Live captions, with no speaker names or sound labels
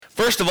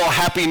First of all,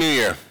 Happy New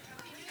Year.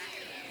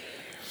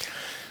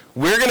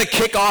 We're going to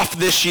kick off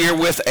this year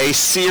with a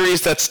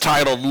series that's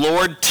titled,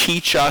 Lord,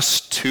 Teach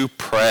Us to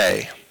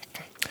Pray.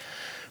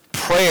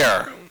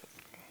 Prayer.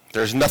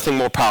 There's nothing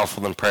more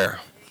powerful than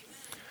prayer.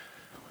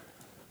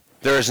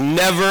 There is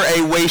never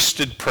a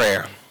wasted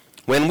prayer.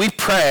 When we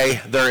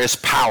pray, there is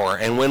power.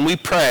 And when we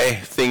pray,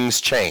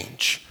 things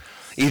change.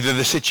 Either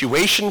the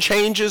situation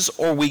changes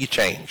or we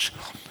change.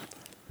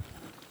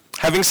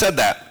 Having said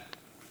that,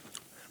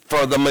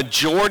 for the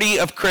majority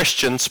of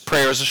Christians,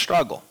 prayer is a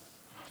struggle.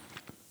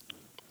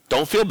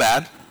 Don't feel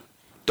bad.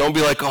 Don't be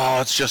like, oh,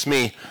 it's just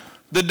me.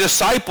 The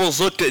disciples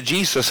looked at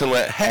Jesus and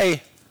went,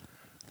 hey,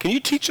 can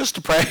you teach us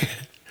to pray?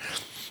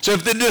 So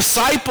if the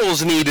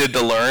disciples needed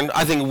to learn,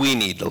 I think we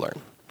need to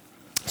learn.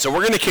 So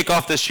we're going to kick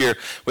off this year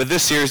with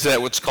this series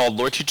that what's called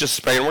Lord Teach Us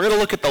to Pray, and we're going to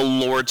look at the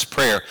Lord's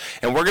Prayer,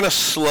 and we're going to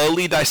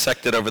slowly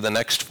dissect it over the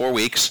next 4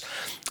 weeks.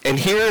 And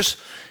here's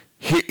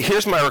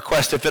my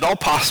request. If at all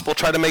possible,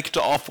 try to make it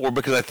to all 4,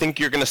 because I think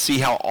you're going to see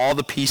how all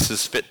the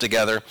pieces fit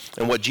together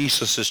and what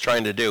Jesus is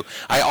trying to do.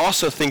 I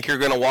also think you're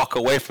going to walk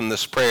away from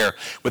this prayer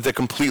with a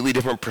completely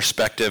different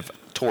perspective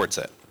towards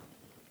it.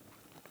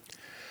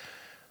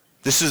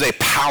 This is a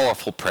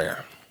powerful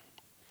prayer.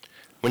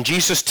 When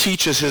Jesus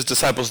teaches his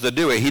disciples to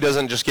do it, he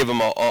doesn't just give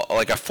them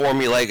a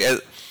formula.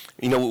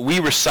 You know, we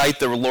recite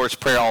the Lord's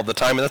Prayer all the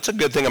time, and that's a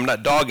good thing. I'm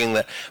not dogging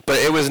that. But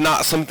it was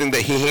not something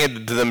that he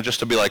handed to them just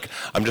to be like,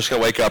 I'm just going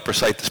to wake up,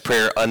 recite this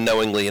prayer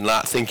unknowingly and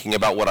not thinking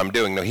about what I'm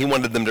doing. No, he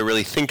wanted them to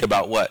really think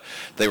about what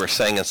they were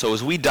saying. And so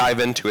as we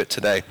dive into it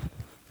today,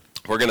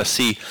 we're going to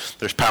see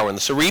there's power in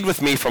this. So read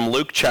with me from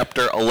Luke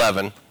chapter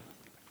 11,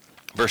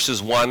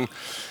 verses 1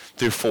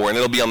 through 4, and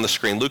it'll be on the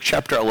screen. Luke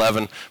chapter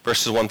 11,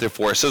 verses 1 through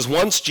 4. It says,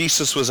 once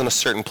Jesus was in a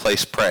certain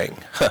place praying.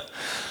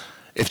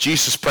 If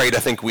Jesus prayed, I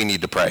think we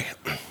need to pray.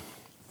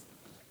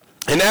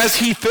 And as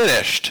he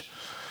finished,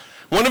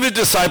 one of his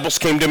disciples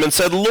came to him and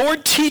said,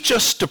 Lord, teach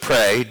us to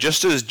pray,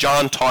 just as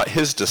John taught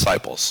his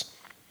disciples.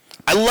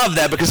 I love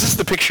that because this is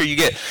the picture you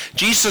get.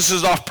 Jesus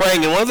is off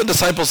praying, and one of the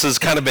disciples has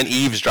kind of been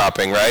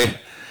eavesdropping, right?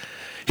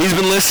 He's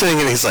been listening,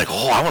 and he's like,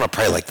 oh, I want to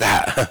pray like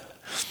that.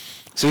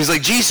 So he's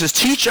like, Jesus,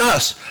 teach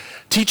us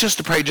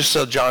to pray, just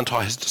as John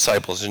taught his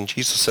disciples. And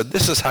Jesus said,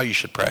 this is how you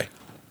should pray.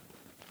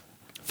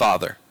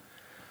 Father,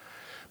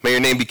 may your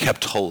name be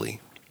kept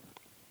holy.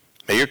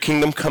 May your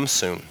kingdom come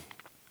soon.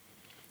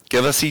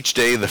 Give us each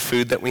day the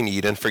food that we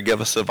need, and forgive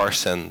us of our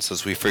sins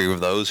as we forgive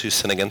those who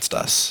sin against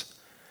us.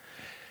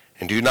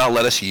 And do not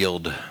let us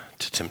yield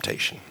to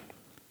temptation.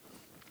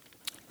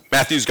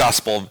 Matthew's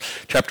Gospel,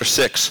 chapter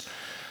 6,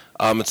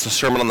 it's the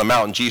Sermon on the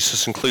Mount.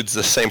 Jesus includes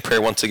the same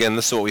prayer once again.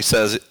 This is what he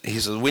says. He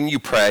says, when you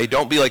pray,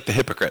 don't be like the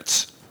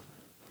hypocrites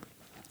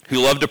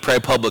who love to pray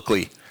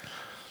publicly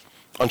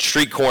on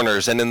street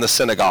corners and in the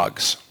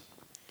synagogues,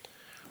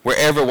 where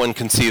everyone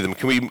can see them.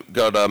 Can we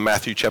go to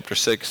Matthew chapter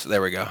 6?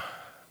 There we go.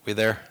 We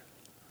there?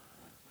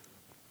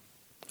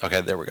 Okay,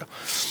 there we go.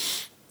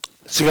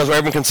 So where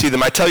everyone can see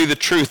them. I tell you the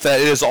truth, that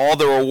it is all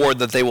the reward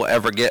that they will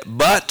ever get.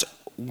 But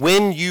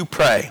when you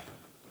pray,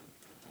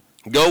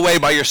 go away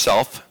by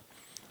yourself,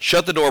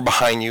 shut the door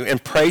behind you,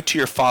 and pray to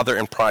your Father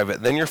in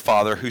private. Then your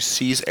Father, who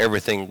sees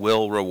everything,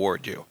 will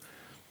reward you.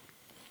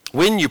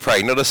 When you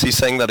pray, notice he's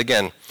saying that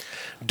again.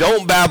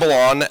 Don't babble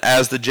on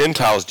as the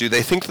Gentiles do.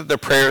 They think that their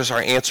prayers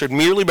are answered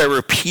merely by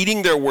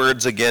repeating their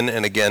words again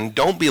and again.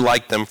 Don't be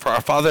like them, for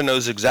our Father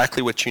knows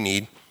exactly what you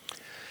need,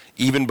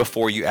 even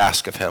before you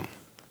ask of him.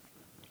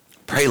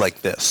 Pray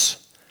like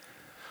this.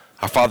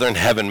 Our Father in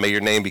heaven, may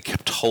your name be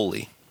kept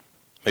holy.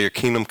 May your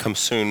kingdom come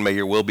soon. May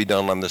your will be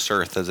done on this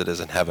earth as it is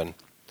in heaven.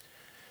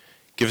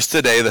 Give us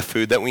today the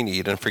food that we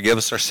need, and forgive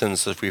us our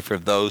sins as we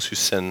forgive those who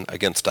sin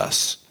against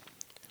us.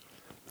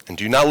 And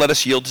do not let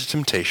us yield to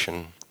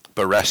temptation,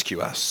 but rescue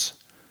us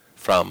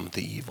from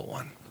the evil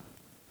one.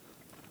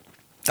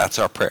 That's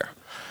our prayer.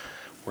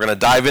 We're going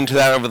to dive into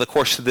that over the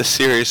course of this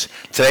series.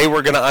 Today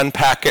we're going to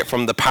unpack it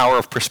from the power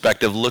of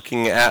perspective,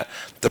 looking at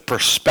the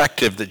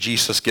perspective that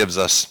Jesus gives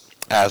us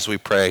as we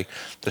pray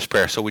this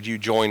prayer. So would you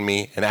join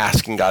me in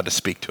asking God to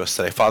speak to us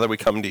today? Father, we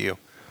come to you.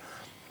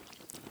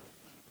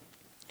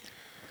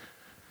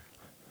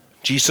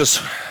 Jesus,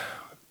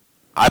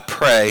 I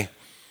pray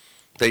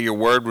that your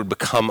word would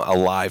become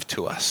alive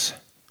to us.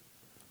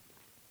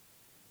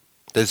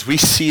 As we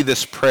see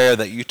this prayer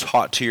that you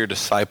taught to your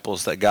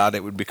disciples, that God,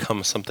 it would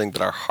become something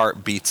that our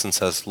heart beats and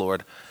says,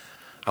 Lord,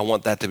 I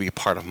want that to be a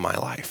part of my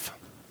life.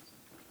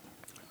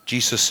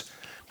 Jesus,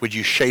 would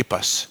you shape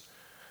us?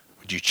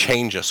 Would you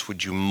change us?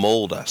 Would you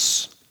mold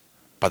us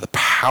by the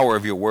power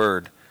of your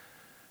word?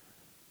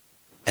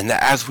 And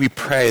that as we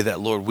pray that,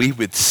 Lord, we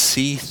would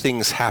see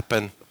things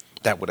happen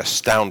that would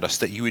astound us,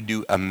 that you would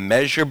do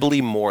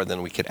immeasurably more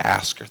than we could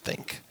ask or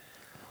think.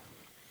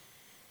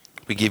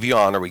 We give you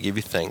honor, we give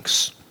you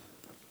thanks.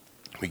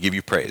 We give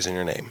you praise in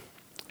your name.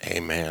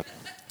 Amen.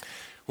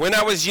 When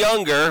I was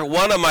younger,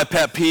 one of my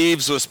pet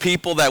peeves was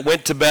people that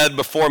went to bed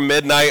before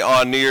midnight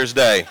on New Year's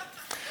Day.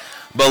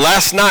 But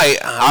last night,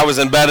 I was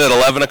in bed at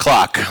 11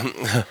 o'clock,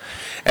 and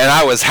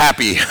I was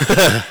happy.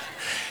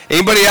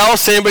 Anybody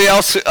else? Anybody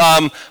else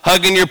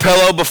hugging your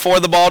pillow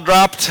before the ball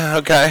dropped?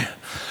 Okay,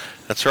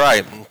 that's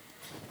right.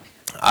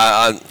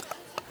 I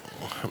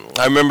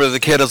remember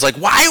the kid was like,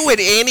 why would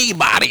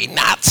anybody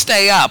not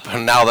stay up?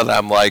 And now that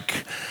I'm like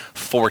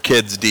 4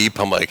 kids deep,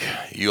 I'm like,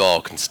 you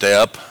all can stay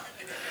up.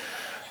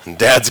 And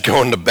Dad's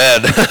going to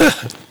bed.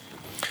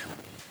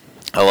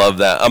 I love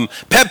that.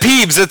 Pet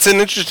peeves, it's an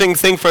interesting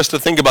thing for us to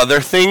think about. They're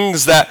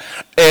things that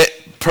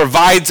it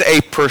provides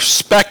a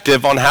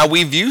perspective on how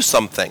we view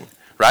something,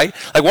 right?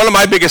 Like one of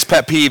my biggest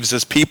pet peeves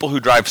is people who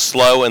drive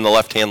slow in the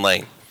left-hand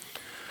lane.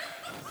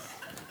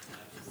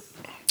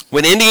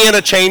 When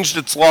Indiana changed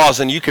its laws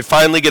and you could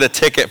finally get a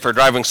ticket for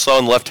driving slow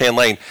in the left-hand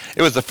lane,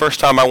 it was the first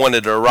time I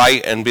wanted to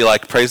write and be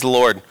like, praise the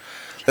Lord.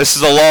 This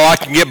is a law I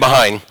can get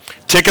behind.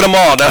 Ticket them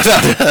all.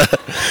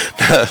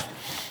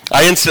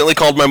 I instantly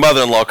called my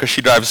mother-in-law because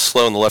she drives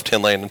slow in the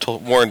left-hand lane and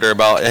warned her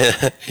about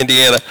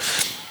Indiana.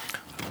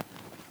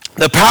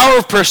 The power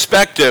of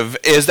perspective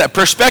is that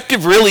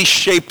perspective really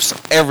shapes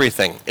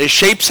everything. It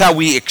shapes how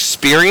we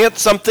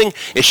experience something.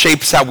 It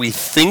shapes how we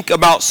think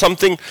about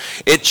something.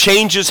 It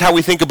changes how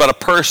we think about a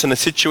person, a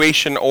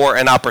situation, or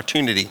an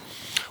opportunity.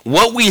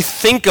 What we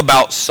think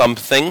about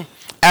something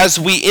as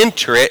we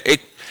enter it,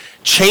 it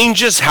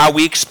changes how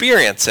we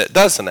experience it,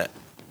 doesn't it?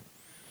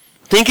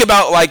 Think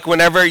about like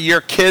whenever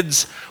your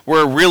kids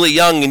were really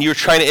young and you were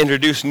trying to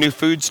introduce new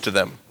foods to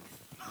them,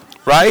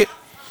 right?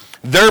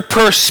 Their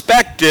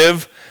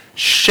perspective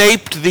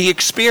shaped the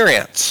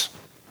experience.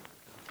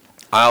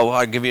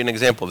 I'll give you an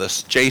example of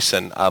this.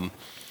 Jason,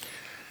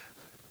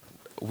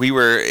 we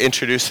were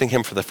introducing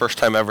him for the first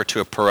time ever to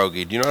a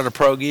pierogi. Do you know what a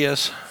pierogi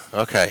is?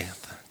 Okay,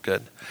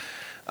 good.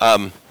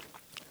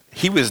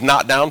 He was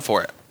not down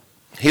for it.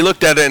 He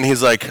looked at it and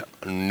he's like,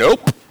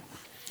 nope.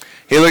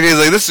 He's like,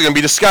 this is going to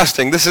be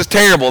disgusting. This is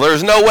terrible.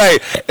 There's no way.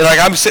 And like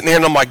I'm sitting here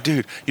and I'm like,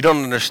 dude, you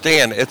don't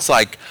understand. It's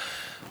like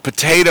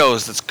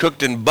potatoes that's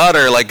cooked in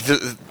butter. Like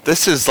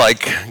this is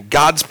like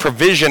God's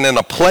provision in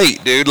a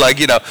plate, dude. Like,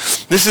 you know,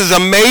 this is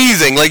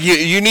amazing. Like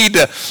you need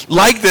to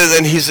like this.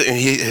 And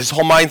his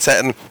whole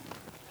mindset. And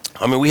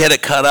I mean, we had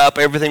it cut up.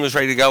 Everything was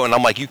ready to go. And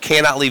I'm like, you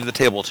cannot leave the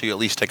table until you at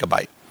least take a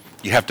bite.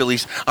 You have to at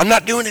least, I'm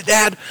not doing it,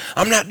 Dad.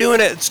 I'm not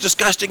doing it. It's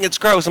disgusting. It's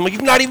gross. I'm like,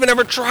 you've not even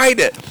ever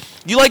tried it.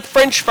 You like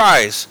French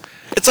fries.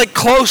 It's like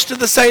close to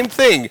the same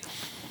thing.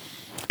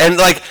 And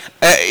like,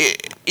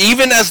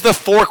 even as the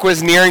fork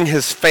was nearing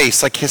his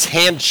face, like his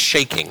hand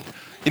shaking.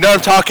 You know what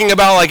I'm talking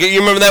about? Like, you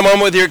remember that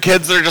moment with your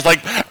kids that are just like,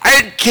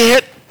 I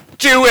can't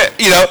do it,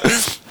 you know?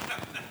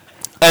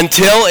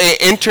 Until it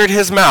entered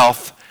his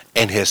mouth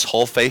and his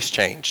whole face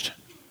changed.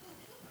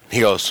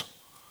 He goes,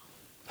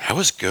 that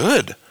was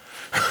good.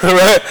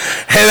 Right?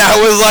 And I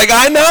was like,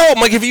 I know.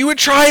 I'm like, if you would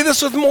try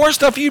this with more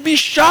stuff, you'd be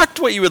shocked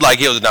what you would like.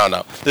 He goes,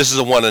 no, this is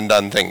a one and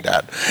done thing,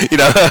 Dad. You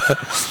know?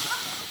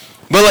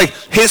 But like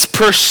his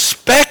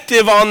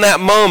perspective on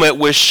that moment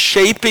was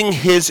shaping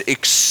his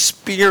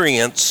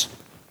experience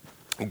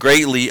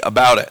greatly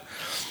about it.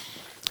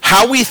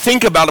 How we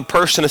think about a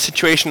person, a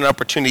situation, an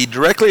opportunity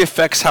directly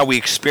affects how we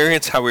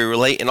experience, how we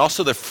relate, and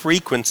also the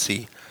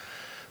frequency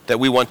that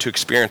we want to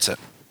experience it.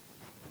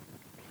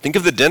 Think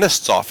of the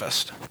dentist's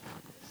office.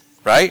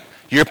 Right?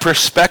 Your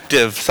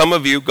perspective, some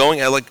of you going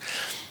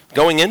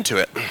into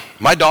it.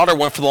 My daughter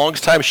went for the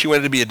longest time, she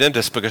wanted to be a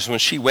dentist because when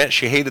she went,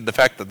 she hated the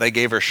fact that they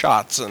gave her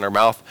shots in her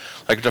mouth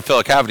like to fill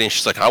a cavity, and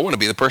she's like, I want to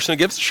be the person who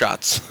gives the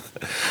shots.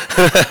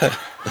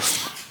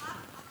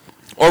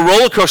 Or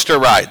roller coaster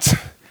rides.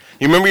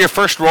 You remember your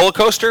first roller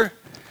coaster?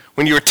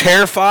 When you were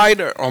terrified,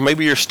 or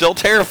maybe you're still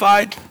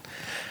terrified?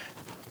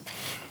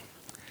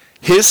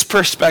 His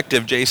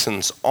perspective,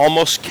 Jason's,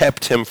 almost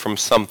kept him from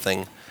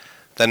something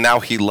that now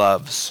he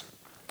loves.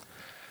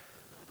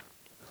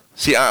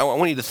 See, I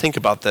want you to think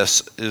about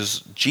this, is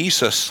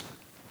Jesus,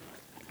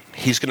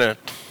 he's going to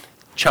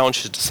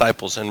challenge his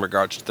disciples in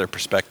regards to their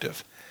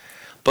perspective.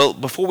 But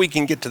before we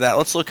can get to that,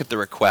 let's look at the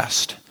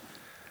request.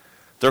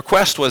 The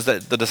request was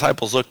that the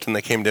disciples looked and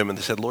they came to him and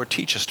they said, Lord,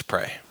 teach us to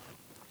pray.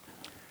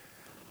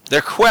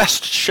 Their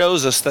request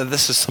shows us that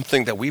this is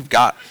something that we've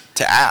got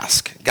to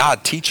ask.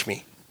 God, teach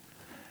me.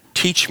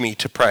 Teach me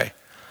to pray.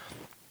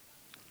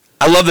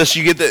 I love this.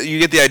 You get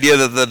the idea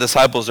that the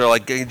disciples are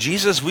like,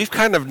 Jesus, we've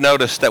kind of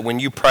noticed that when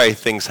you pray,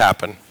 things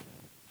happen.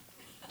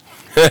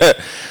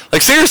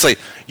 Like seriously,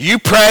 you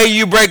pray,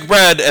 you break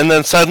bread, and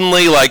then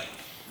suddenly like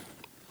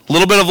a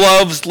little bit of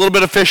loaves, a little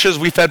bit of fishes,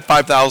 we fed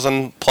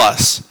 5,000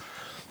 plus.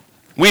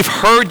 We've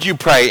heard you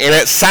pray, and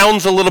it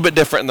sounds a little bit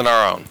different than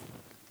our own.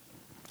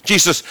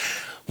 Jesus,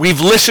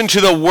 we've listened to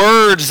the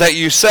words that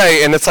you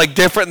say, and it's like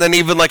different than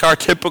even like our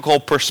typical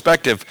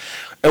perspective.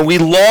 And we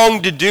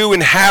long to do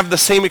and have the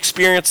same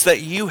experience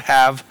that you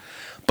have,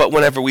 but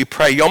whenever we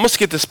pray, you almost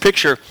get this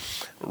picture,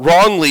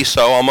 wrongly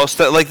so almost,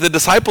 that like the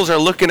disciples are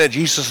looking at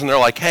Jesus and they're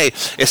like, hey,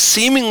 it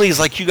seemingly is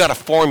like you got a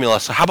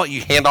formula, so how about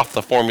you hand off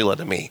the formula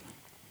to me?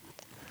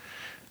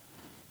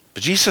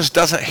 But Jesus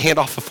doesn't hand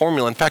off the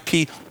formula. In fact,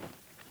 he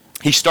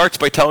starts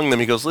by telling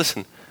them, he goes,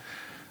 listen,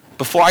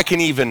 before I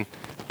can even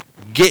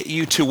get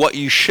you to what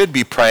you should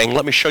be praying,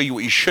 let me show you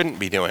what you shouldn't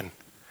be doing.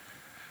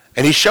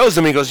 And he shows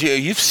them, he goes,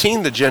 you've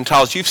seen the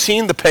Gentiles, you've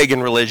seen the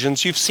pagan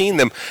religions, you've seen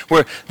them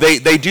where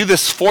they do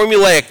this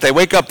formulaic, they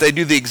wake up, they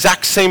do the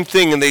exact same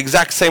thing in the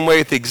exact same way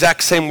with the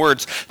exact same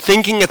words,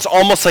 thinking it's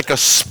almost like a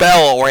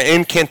spell or an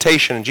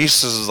incantation. And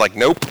Jesus is like,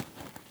 nope,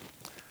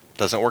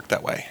 doesn't work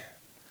that way.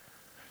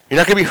 You're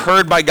not going to be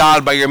heard by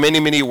God by your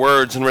many, many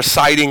words and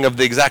reciting of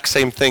the exact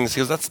same things.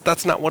 He goes,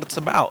 that's not what it's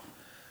about.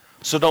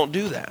 So don't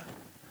do that.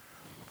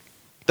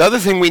 The other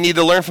thing we need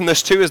to learn from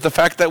this too is the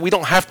fact that we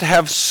don't have to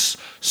have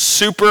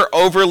super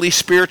overly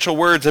spiritual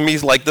words and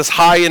he's like this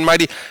high and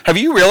mighty. Have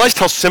you realized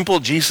how simple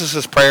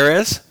Jesus' prayer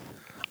is?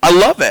 I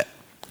love it.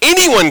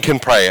 Anyone can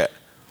pray it.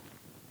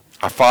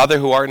 Our Father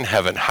who art in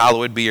heaven,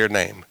 hallowed be your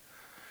name.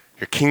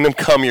 Your kingdom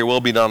come, your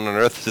will be done on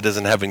earth as it is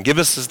in heaven. Give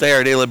us this day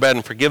our daily bread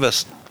and forgive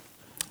us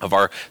of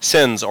our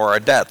sins or our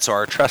debts or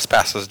our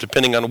trespasses,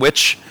 depending on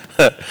which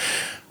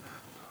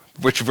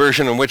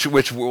version and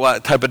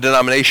what type of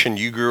denomination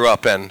you grew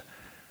up in.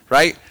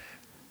 Right?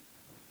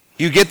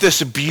 You get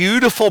this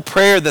beautiful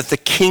prayer that the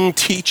king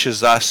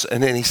teaches us,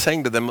 and then he's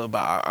saying to them,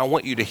 I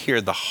want you to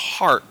hear the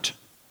heart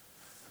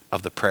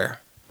of the prayer.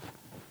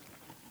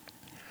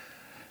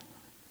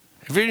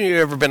 Have you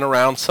ever been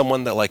around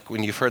someone that, like,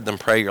 when you've heard them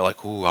pray, you're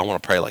like, ooh, I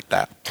want to pray like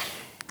that?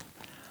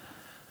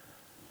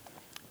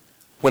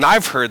 When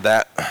I've heard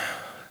that,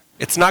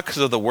 it's not because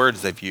of the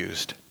words they've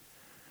used.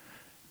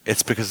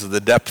 It's because of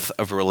the depth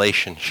of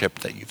relationship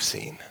that you've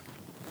seen.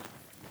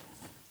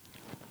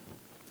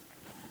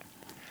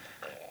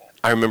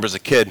 I remember as a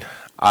kid,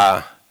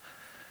 I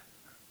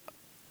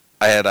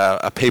had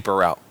a paper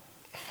route,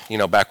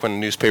 back when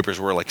newspapers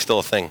were like still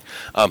a thing.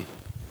 And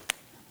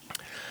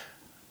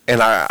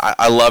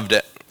I loved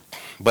it,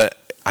 but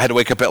I had to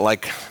wake up at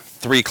like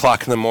 3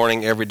 o'clock in the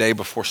morning every day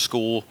before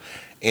school,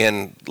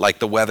 and like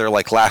the weather,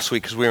 like last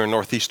week, because we were in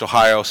Northeast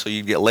Ohio, so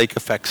you'd get lake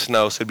effect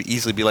snow, so it'd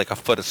easily be like a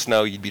foot of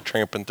snow you'd be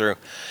tramping through.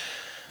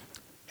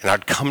 And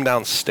I'd come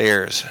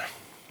downstairs,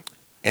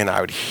 and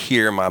I would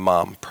hear my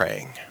mom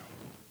praying.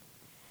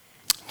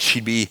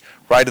 She'd be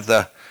right at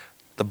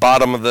the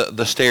bottom of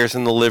the stairs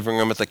in the living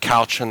room at the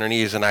couch on her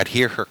knees, and I'd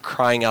hear her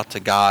crying out to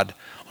God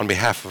on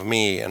behalf of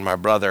me and my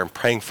brother and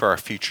praying for our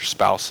future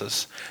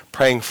spouses,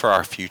 praying for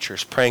our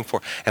futures,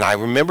 and I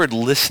remembered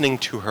listening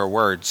to her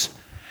words,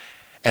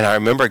 and I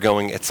remember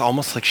going, it's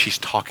almost like she's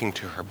talking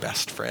to her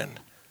best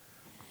friend.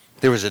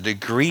 There was a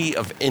degree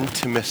of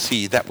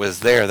intimacy that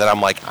was there that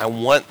I'm like, I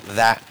want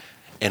that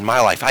in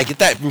my life. I get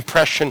that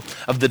impression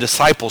of the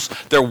disciples.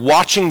 They're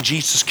watching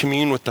Jesus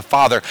commune with the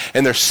Father,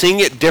 and they're seeing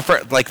it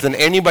different than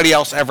anybody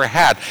else ever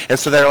had. And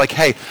so they're like,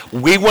 hey,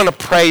 we want to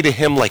pray to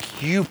him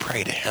like you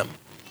pray to him.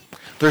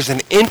 There's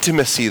an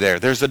intimacy there.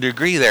 There's a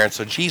degree there. And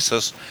so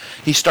Jesus,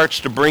 he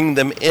starts to bring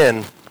them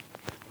in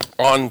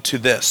onto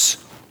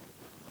this.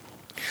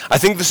 I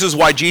think this is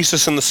why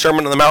Jesus in the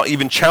Sermon on the Mount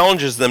even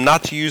challenges them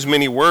not to use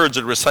many words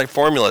or recite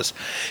formulas.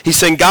 He's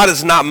saying God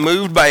is not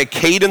moved by a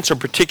cadence or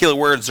particular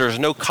words. There's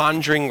no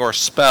conjuring or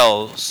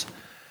spells.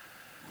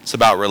 It's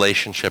about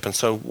relationship. And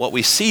so what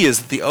we see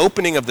is that the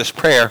opening of this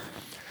prayer,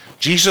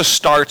 Jesus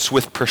starts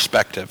with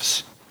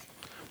perspectives.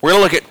 We're going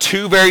to look at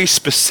two very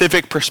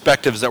specific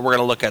perspectives that we're going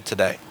to look at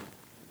today.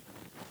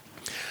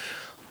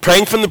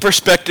 Praying from the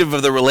perspective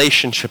of the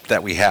relationship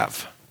that we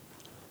have.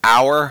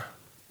 Our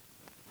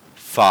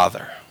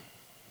Father.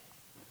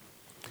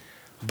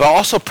 But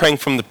also praying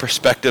from the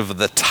perspective of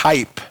the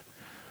type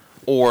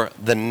or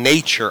the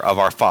nature of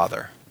our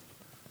Father.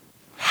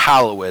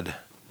 Hallowed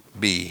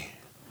be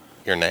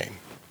your name.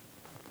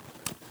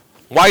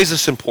 Why is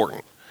this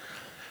important?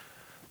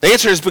 The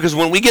answer is because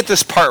when we get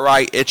this part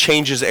right, it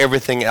changes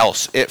everything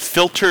else. It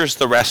filters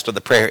the rest of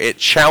the prayer. It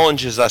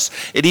challenges us.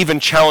 It even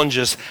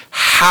challenges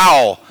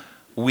how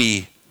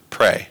we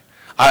pray.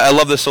 I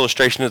love this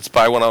illustration. It's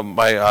by one of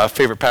my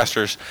favorite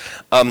pastors,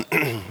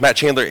 Matt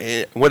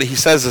Chandler. What he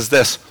says is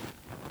this.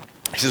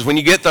 He says, when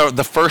you get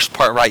the first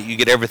part right, you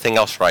get everything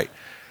else right?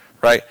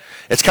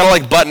 It's kind of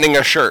like buttoning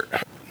a shirt.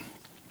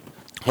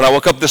 When I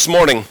woke up this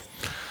morning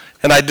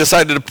and I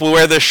decided to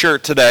wear this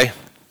shirt today,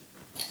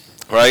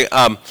 right?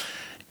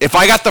 If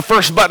I got the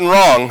first button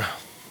wrong,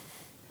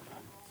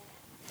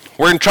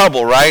 we're in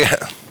trouble, right?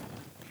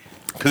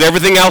 Because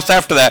everything else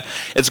after that,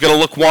 it's going to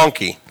look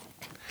wonky.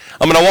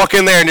 I'm going to walk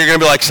in there and you're going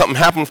to be like, something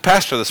happened with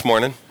Pastor this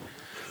morning.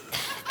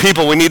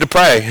 People, we need to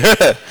pray.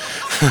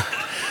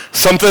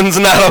 Something's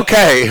not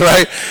okay,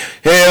 right?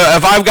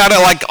 If I've got it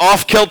like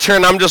off kilter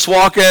and I'm just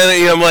walking,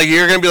 I'm like,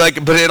 you're going to be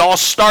like, but it all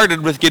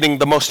started with getting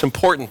the most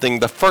important thing,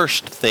 the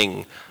first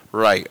thing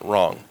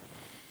wrong.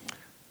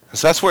 And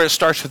so that's where it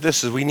starts with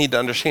this, is we need to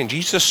understand.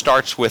 Jesus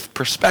starts with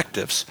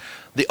perspectives.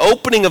 The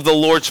opening of the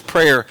Lord's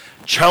Prayer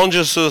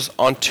challenges us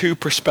on two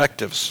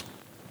perspectives.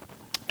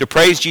 To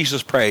pray as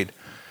Jesus prayed,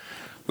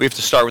 we have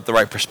to start with the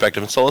right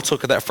perspective. And so let's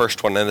look at that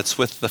first one, and it's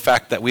with the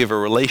fact that we have a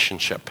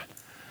relationship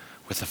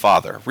with the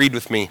Father. Read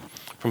with me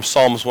from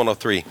Psalms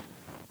 103.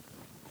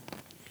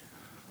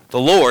 The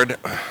Lord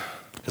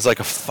is like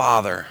a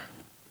father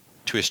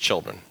to his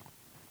children,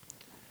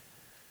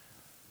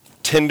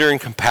 tender and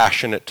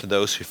compassionate to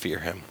those who fear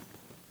him.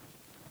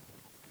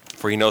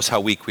 For he knows how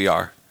weak we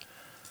are.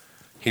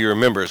 He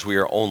remembers we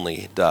are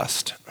only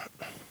dust.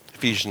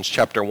 Ephesians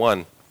chapter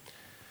 1.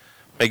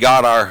 May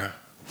God our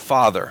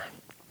Father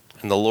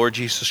and the Lord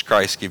Jesus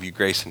Christ give you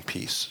grace and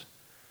peace.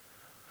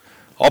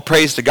 All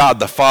praise to God,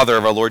 the Father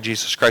of our Lord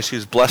Jesus Christ, who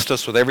has blessed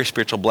us with every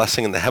spiritual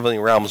blessing in the heavenly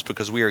realms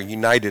because we are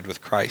united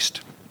with Christ.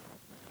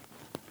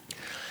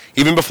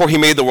 Even before he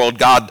made the world,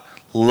 God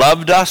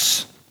loved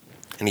us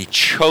and he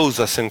chose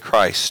us in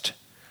Christ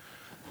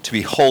to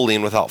be holy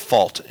and without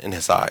fault in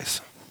his eyes.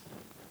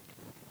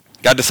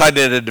 God decided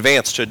in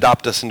advance to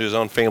adopt us into his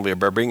own family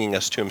by bringing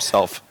us to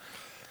himself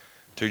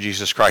through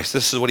Jesus Christ.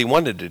 This is what he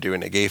wanted to do,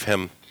 and it gave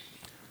him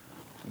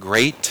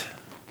great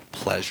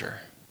pleasure.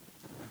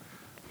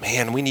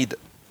 Man, we need to...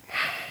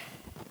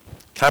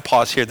 Can I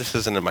pause here? This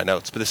isn't in my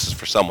notes, but this is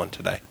for someone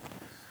today.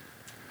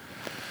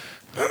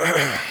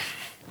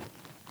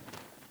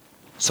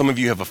 Some of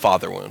you have a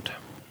father wound.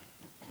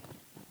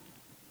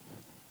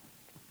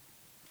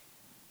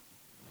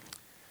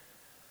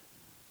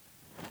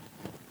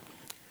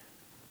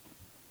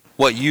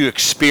 What you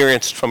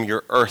experienced from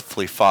your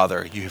earthly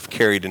father, you have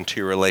carried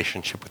into your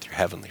relationship with your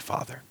heavenly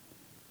Father.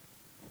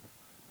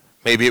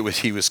 Maybe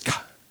he was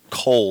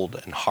cold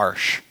and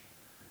harsh.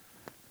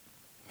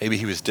 Maybe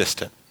he was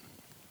distant,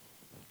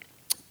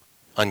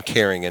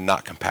 uncaring and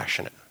not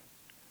compassionate.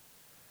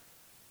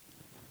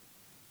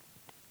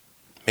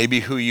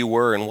 Maybe who you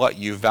were and what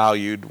you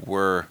valued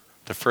were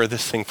the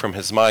furthest thing from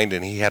his mind,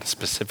 and he had a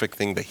specific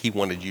thing that he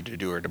wanted you to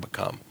do or to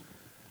become.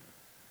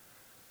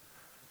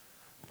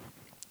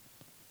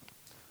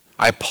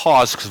 I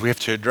pause because we have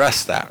to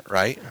address that,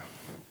 right?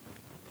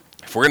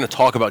 If we're going to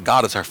talk about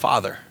God as our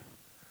Father,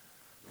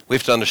 we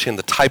have to understand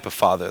the type of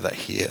Father that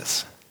he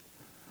is.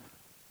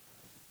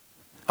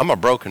 I'm a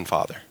broken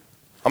father.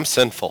 I'm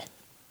sinful.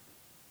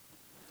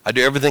 I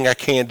do everything I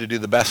can to do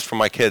the best for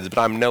my kids, but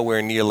I'm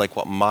nowhere near like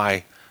what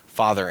my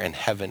Father in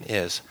heaven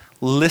is.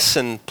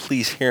 Listen,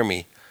 please hear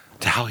me,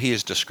 to how he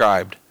is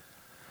described.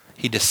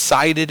 He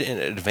decided in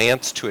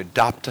advance to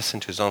adopt us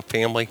into his own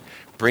family,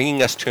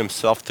 bringing us to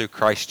himself through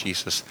Christ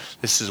Jesus.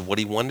 This is what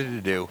he wanted to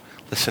do.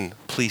 Listen,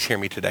 please hear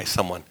me today,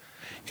 someone.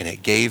 And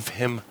it gave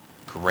him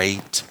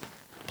great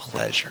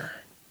pleasure.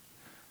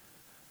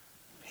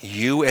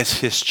 You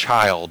as his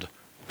child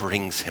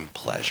brings him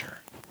pleasure.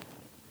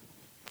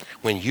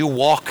 When you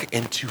walk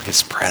into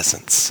his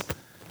presence,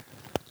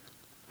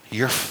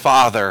 your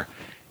Father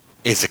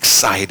is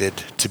excited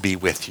to be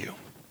with you.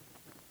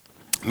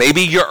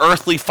 Maybe your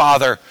earthly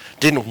father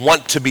didn't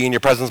want to be in your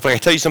presence, but I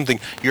tell you something,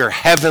 your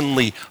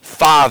heavenly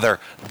Father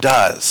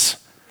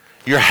does.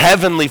 Your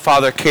heavenly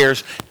Father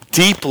cares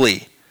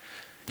deeply.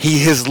 He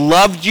has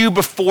loved you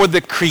before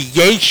the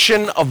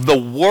creation of the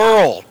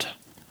world.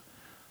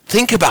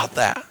 Think about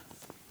that.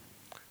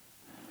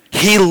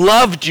 He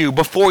loved you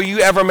before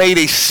you ever made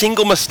a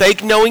single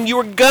mistake, knowing you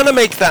were going to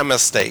make that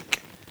mistake.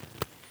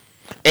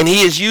 And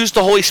he has used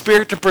the Holy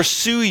Spirit to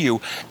pursue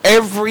you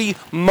every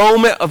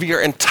moment of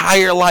your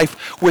entire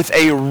life with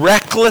a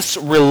reckless,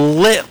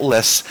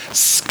 relentless,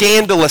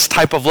 scandalous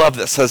type of love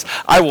that says,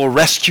 I will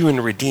rescue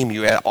and redeem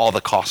you at all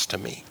the cost to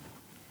me.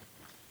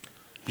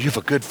 You have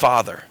a good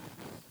father.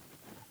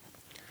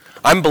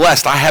 I'm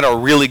blessed. I had a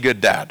really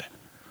good dad.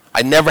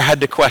 I never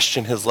had to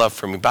question his love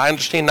for me, but I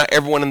understand not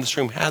everyone in this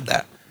room had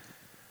that.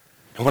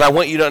 And what I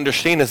want you to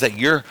understand is that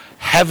your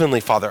heavenly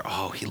Father,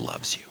 he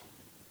loves you.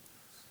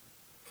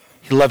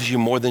 He loves you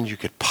more than you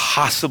could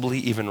possibly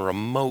even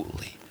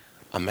remotely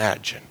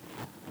imagine.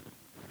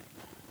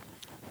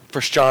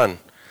 1 John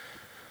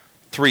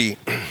 3,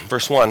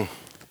 verse 1.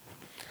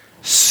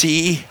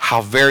 See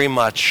how very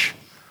much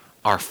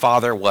our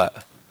Father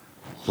what?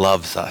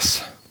 Loves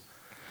us.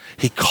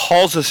 He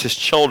calls us his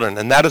children,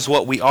 and that is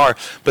what we are.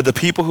 But the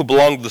people who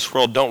belong to this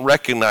world don't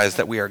recognize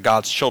that we are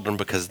God's children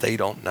because they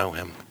don't know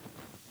him.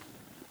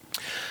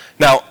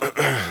 Now,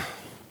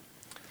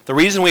 the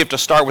reason we have to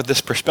start with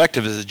this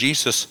perspective is that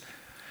Jesus,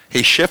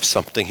 he shifts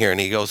something here, and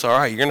he goes, all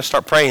right, you're going to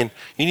start praying.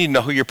 You need to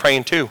know who you're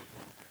praying to.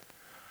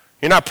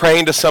 You're not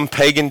praying to some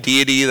pagan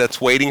deity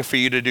that's waiting for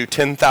you to do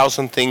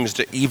 10,000 things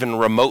to even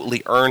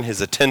remotely earn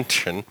his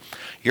attention.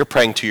 You're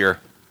praying to your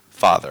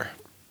Father.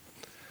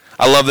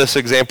 I love this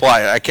example.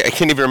 I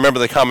can't even remember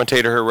the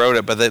commentator who wrote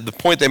it, but the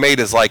point they made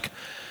is like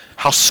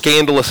how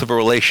scandalous of a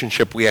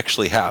relationship we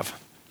actually have.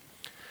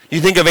 You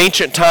think of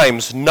ancient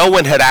times, no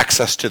one had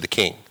access to the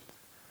king.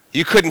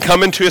 You couldn't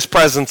come into his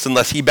presence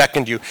unless he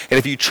beckoned you. And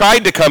if you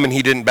tried to come and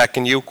he didn't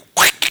beckon you,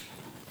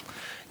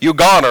 you're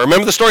gone. Or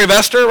remember the story of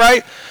Esther,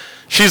 right?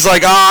 She's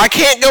like, I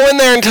can't go in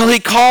there until he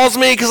calls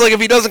me, because like if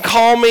he doesn't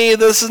call me,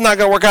 this is not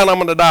going to work out and I'm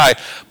going to die.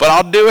 But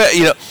I'll do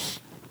it.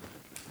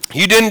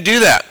 You didn't do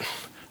that.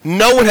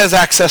 No one has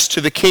access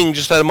to the king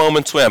just at a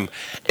moment's whim,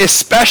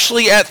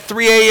 especially at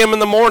 3 a.m. in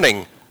the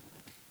morning,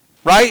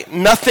 right?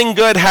 Nothing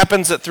good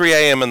happens at 3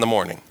 a.m. in the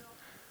morning.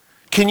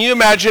 Can you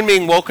imagine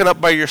being woken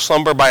up by your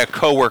slumber by a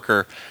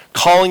coworker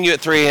calling you at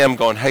 3 a.m.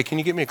 going, hey, can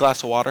you get me a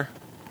glass of water?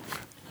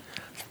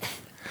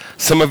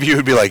 Some of you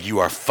would be like, you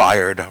are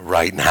fired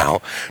right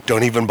now.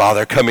 Don't even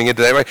bother coming in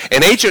today. Right?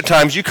 In ancient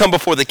times, you come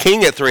before the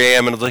king at 3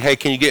 a.m. and it's like, hey,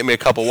 can you get me a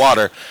cup of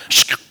water?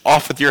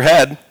 Off with your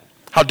head.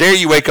 How dare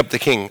you wake up the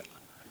king?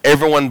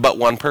 Everyone but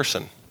one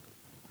person,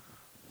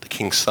 the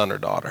king's son or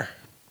daughter.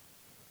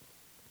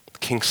 The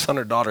king's son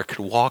or daughter could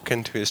walk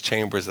into his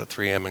chambers at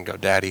 3 a.m. and go,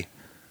 Daddy,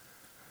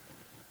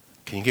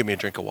 can you give me a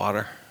drink of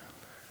water?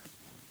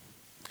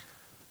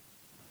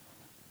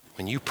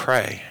 When you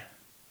pray,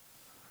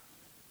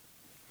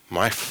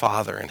 my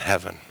Father in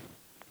heaven,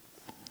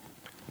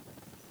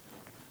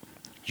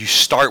 you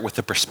start with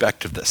the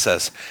perspective that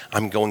says,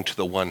 I'm going to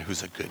the one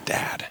who's a good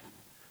dad.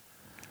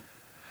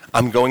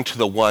 I'm going to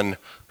the one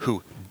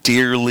who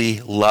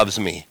dearly loves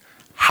me.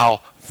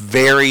 How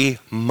very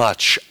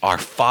much our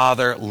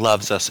Father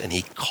loves us, and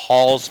he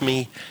calls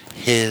me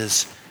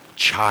his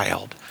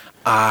child.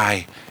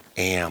 I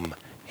am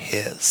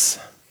his.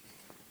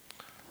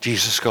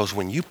 Jesus goes,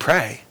 when you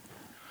pray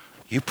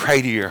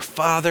to your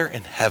Father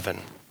in heaven.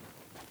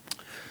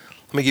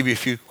 Let me give you a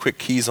few quick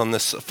keys on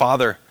this.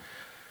 Father,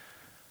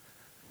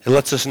 it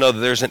lets us know that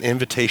there's an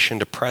invitation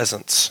to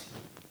presence.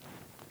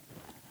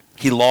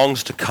 He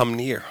longs to come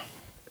near.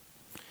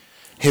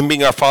 Him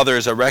being our Father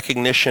is a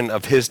recognition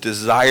of his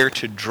desire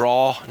to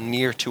draw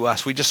near to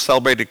us. We just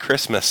celebrated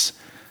Christmas.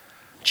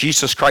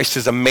 Jesus Christ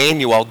is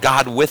Emmanuel,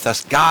 God with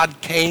us.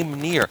 God came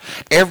near.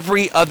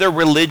 Every other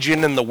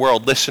religion in the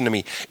world, listen to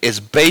me, is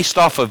based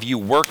off of you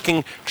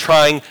working,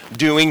 trying,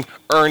 doing,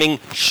 earning,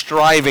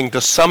 striving to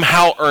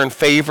somehow earn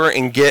favor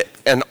and get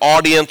an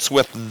audience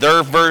with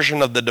their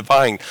version of the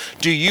divine.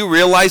 Do you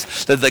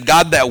realize that the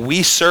God that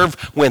we serve,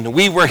 when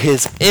we were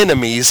his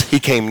enemies, he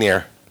came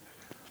near?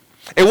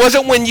 It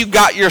wasn't when you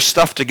got your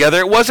stuff together.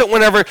 It wasn't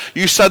whenever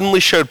you suddenly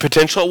showed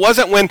potential. It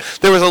wasn't when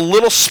there was a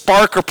little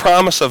spark or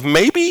promise of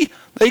maybe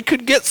they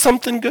could get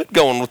something good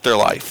going with their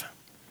life.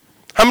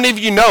 How many of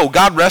you know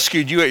God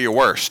rescued you at your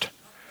worst?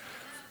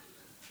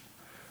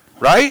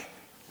 Right?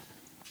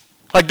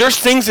 Like there's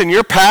things in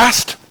your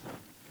past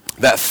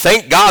that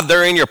thank God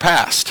they're in your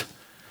past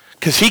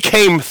because he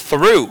came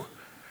through.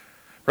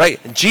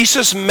 Right?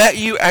 Jesus met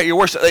you at your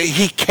worst.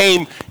 He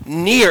came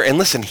near. And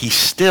listen, he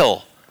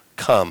still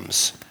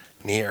comes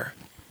near.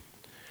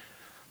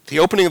 The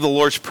opening of the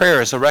Lord's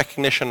Prayer is a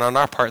recognition on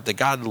our part that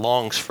God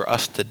longs for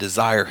us to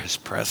desire his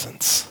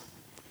presence,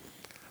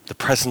 the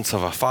presence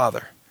of a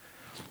Father.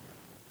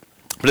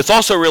 But it's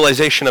also a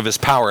realization of his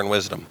power and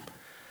wisdom.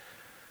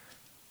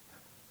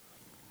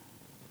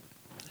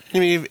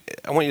 I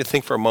want you to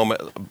think for a moment,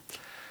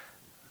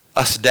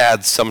 us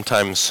dads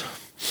sometimes,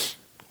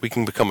 we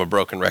can become a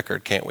broken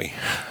record, can't we?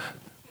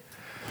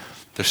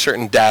 There's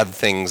certain dad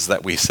things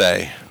that we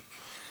say.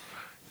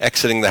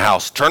 Exiting the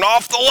house, turn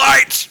off the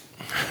lights,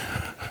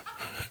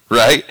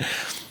 right?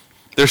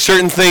 There's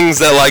certain things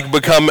that like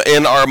become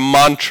in our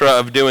mantra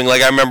of doing.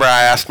 Like I remember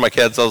I asked my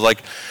kids, I was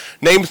like,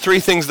 name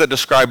 3 things that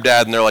describe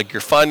dad, and they're like, you're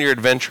fun, you're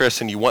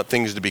adventurous, and you want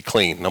things to be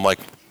clean. And I'm like,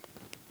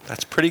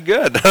 that's pretty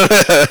good.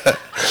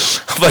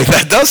 I'm like,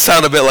 that does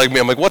sound a bit like me.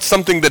 I'm like, what's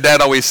something that dad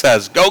always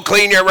says? Go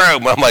clean your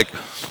room. I'm like,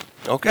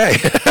 okay.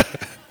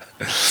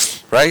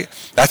 Right?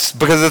 That's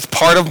because it's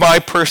part of my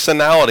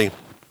personality.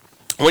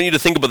 I want you to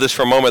think about this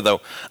for a moment, though.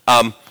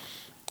 God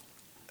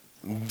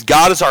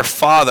as our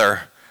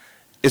Father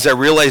is a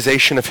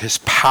realization of his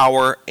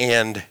power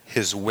and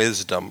his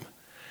wisdom.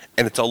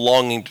 And it's a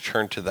longing to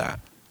turn to that.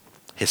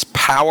 His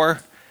power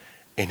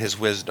and his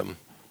wisdom.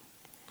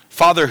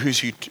 Father who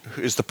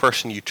is the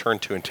person you turn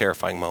to in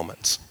terrifying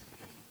moments.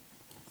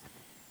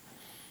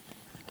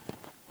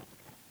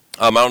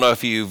 I don't know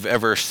if you've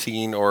ever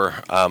seen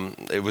or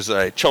it was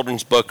a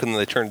children's book and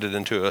they turned it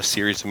into a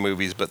series of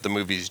movies, but the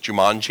movie's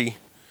Jumanji.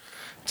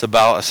 It's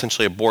about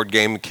essentially a board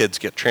game kids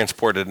get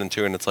transported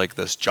into, and it's like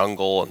this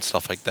jungle and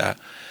stuff like that.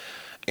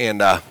 And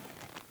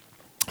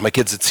my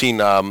kids had seen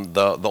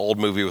the old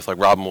movie with like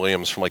Robin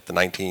Williams from like the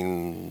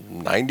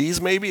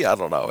 1990s maybe? I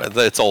don't know.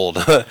 It's old.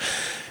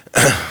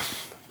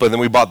 But then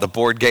we bought the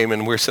board game,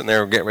 and we were sitting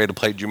there getting ready to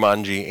play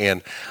Jumanji,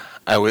 and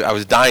I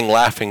was dying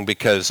laughing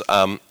because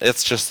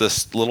it's just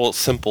this little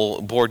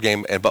simple board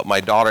game, but my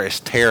daughter is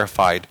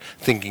terrified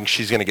thinking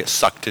she's going to get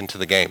sucked into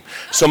the game.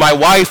 So my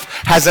wife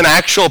has an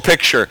actual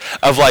picture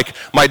of like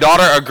my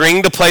daughter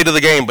agreeing to play to the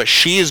game, but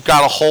she's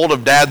got a hold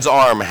of dad's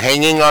arm,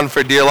 hanging on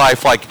for dear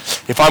life, like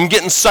if I'm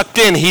getting sucked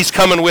in, he's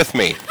coming with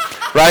me,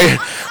 right?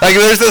 Like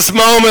there's this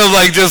moment of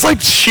like just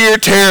like sheer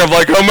terror of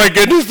like, oh my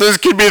goodness, this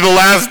could be the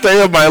last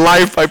day of my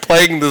life by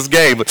playing this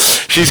game.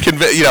 She's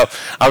convinced,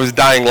 I was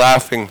dying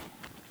laughing,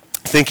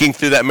 thinking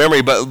through that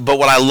memory, but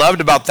what I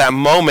loved about that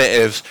moment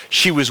is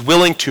she was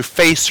willing to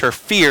face her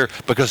fear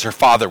because her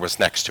father was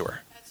next to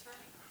her. That's right.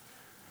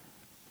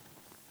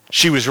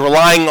 She was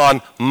relying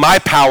on my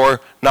power,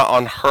 not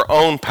on her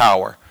own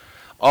power.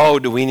 Oh,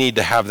 do we need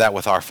to have that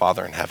with our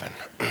Father in heaven?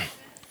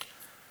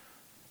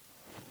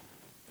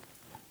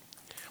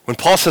 When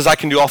Paul says I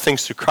can do all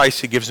things through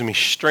Christ, he gives me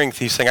strength,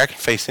 he's saying I can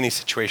face any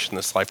situation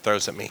this life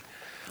throws at me.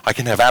 I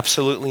can have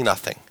absolutely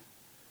nothing,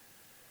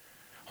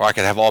 or I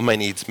can have all my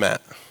needs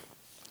met.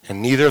 And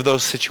neither of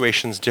those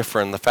situations differ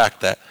in the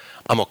fact that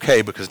I'm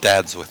okay because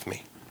Dad's with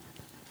me.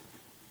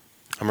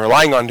 I'm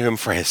relying on him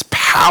for his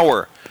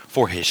power,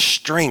 for his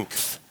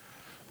strength.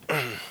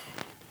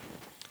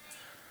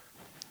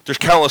 There's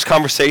countless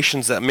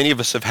conversations that many of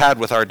us have had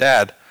with our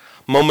dad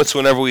Moments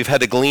whenever we've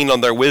had to glean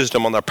on their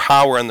wisdom, on their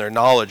power and their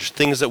knowledge,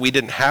 things that we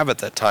didn't have at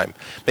that time.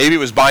 Maybe it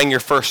was buying your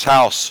first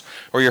house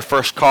or your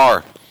first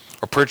car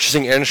or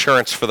purchasing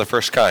insurance for the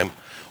first time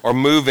or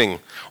moving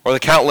or the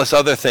countless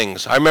other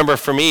things. I remember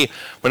for me,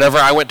 whenever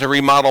I went to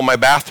remodel my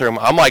bathroom,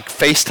 I'm like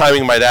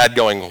FaceTiming my dad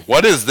going,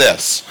 what is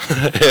this?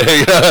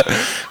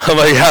 I'm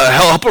like,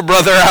 help a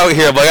brother out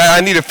here. I'm like,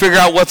 I need to figure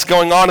out what's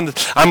going on.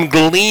 And I'm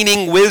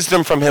gleaning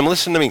wisdom from him.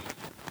 Listen to me.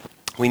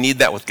 We need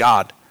that with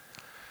God.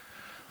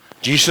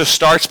 Jesus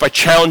starts by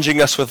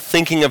challenging us with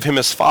thinking of him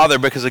as Father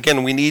because,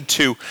 again, we need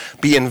to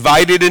be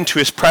invited into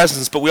his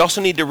presence, but we also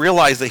need to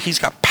realize that he's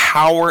got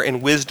power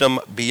and wisdom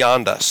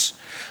beyond us.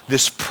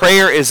 This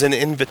prayer is an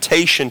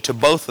invitation to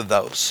both of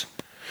those,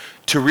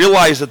 to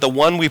realize that the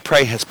one we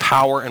pray has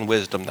power and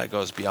wisdom that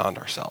goes beyond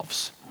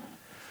ourselves.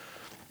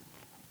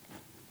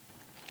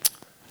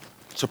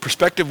 So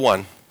perspective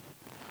one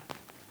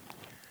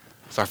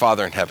is our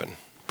Father in heaven.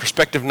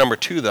 Perspective number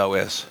two, though,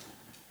 is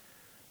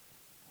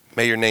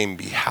may your name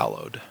be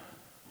hallowed.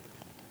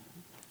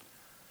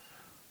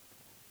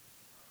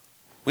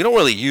 We don't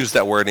really use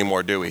that word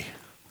anymore, do we?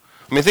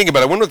 I mean, think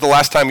about it. When was the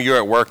last time you were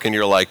at work and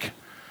you're like,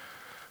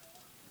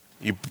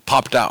 you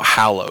popped out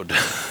hallowed?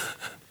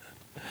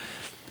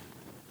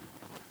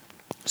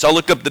 So I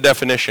looked up the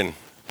definition.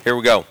 Here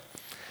we go.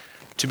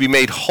 To be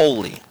made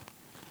holy,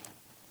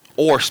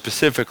 or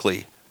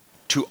specifically,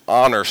 to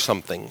honor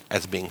something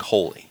as being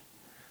holy.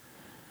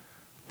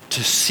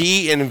 To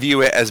see and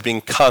view it as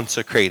being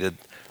consecrated.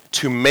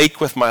 To make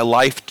with my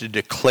life, to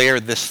declare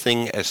this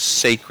thing as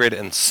sacred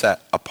and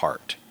set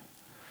apart.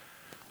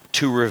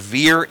 To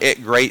revere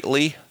it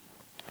greatly,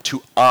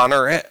 to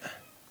honor it.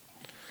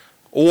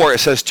 Or it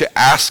says to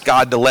ask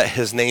God to let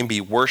his name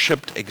be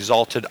worshiped,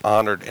 exalted,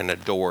 honored, and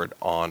adored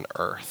on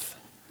earth.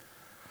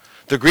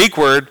 The Greek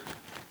word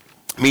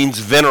means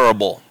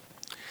venerable.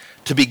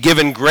 To be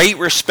given great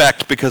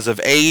respect because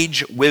of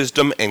age,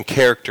 wisdom, and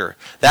character.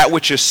 That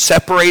which is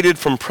separated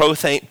from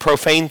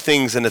profane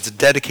things and it's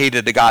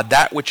dedicated to God.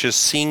 That which is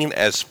seen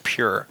as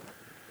pure.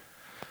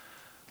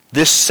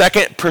 This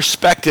second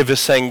perspective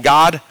is saying,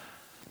 God,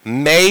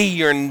 may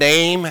your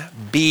name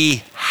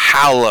be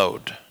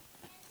hallowed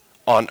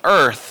on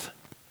earth,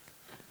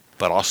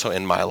 but also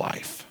in my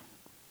life.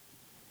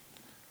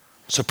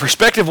 So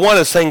perspective one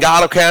is saying,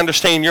 God, okay, I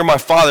understand you're my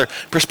Father.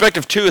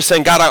 Perspective two is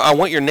saying, God, I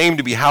want your name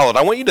to be hallowed.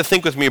 I want you to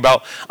think with me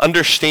about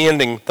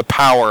understanding the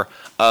power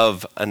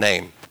of a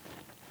name.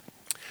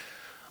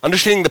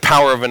 Understanding the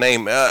power of a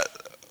name.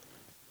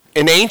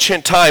 In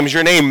ancient times,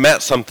 your name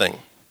meant something.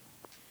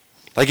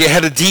 Like it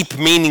had a deep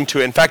meaning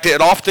to it. In fact,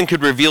 it often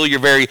could reveal your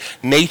very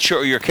nature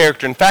or your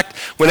character. In fact,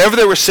 whenever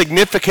there were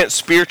significant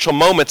spiritual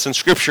moments in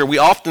Scripture, we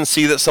often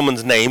see that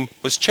someone's name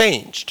was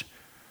changed,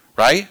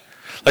 right?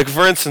 Like,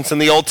 for instance, in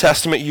the Old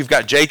Testament, you've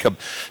got Jacob.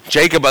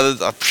 Jacob,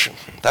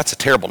 that's a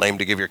terrible name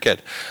to give your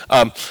kid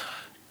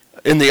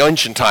in the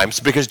ancient times,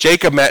 because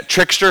Jacob meant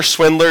trickster,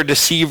 swindler,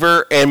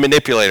 deceiver, and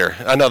manipulator.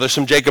 I know there's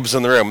some Jacobs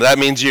in the room. That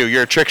means you.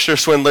 You're a trickster,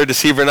 swindler,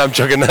 deceiver, and I'm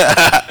joking.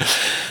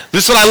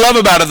 This is what I love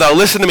about it, though.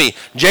 Listen to me.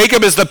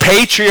 Jacob is the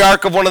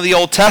patriarch of one of the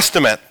Old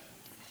Testament.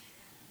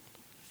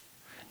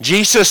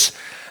 Jesus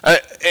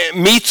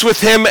meets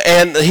with him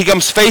and he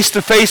comes face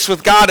to face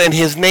with God and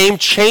his name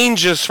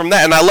changes from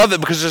that. And I love it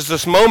because there's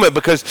this moment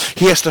because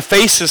he has to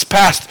face his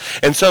past.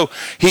 And so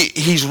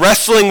he's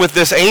wrestling with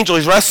this angel.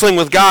 He's wrestling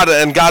with God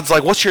and God's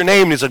like, what's your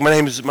name? And he's like,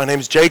 my name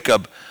is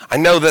Jacob. I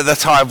know that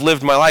that's how I've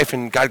lived my life.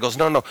 And God goes,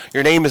 no,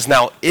 your name is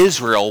now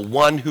Israel,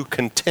 one who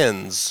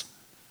contends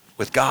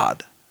with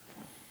God.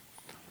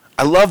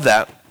 I love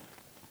that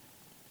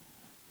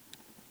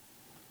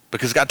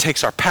because God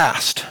takes our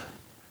past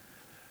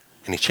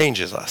and he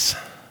changes us.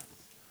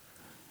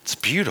 It's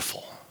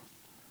beautiful.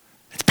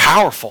 It's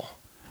powerful.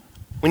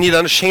 We need to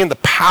understand the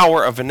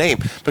power of a name.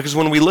 Because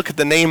when we look at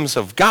the names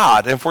of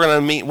God, and if we're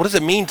going to what does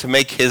it mean to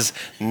make his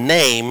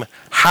name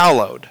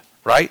hallowed,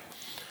 right?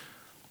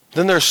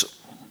 Then there's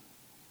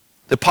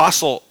the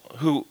apostle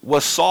who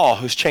was Saul,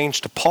 who's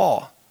changed to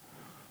Paul.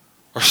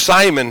 Or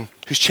Simon,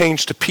 who's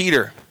changed to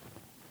Peter.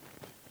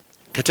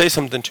 I can tell you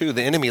something too,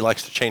 the enemy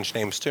likes to change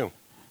names too.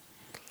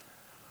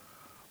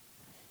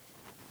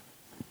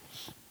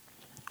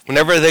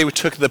 Whenever they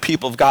took the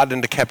people of God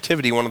into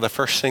captivity, one of the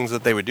first things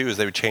that they would do is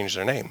they would change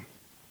their name.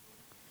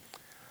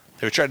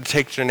 They would try to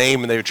take their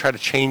name and they would try to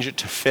change it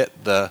to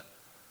fit the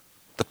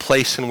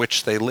place in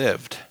which they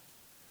lived.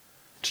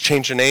 To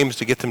change their names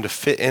to get them to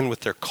fit in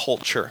with their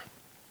culture.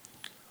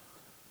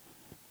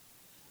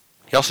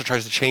 He also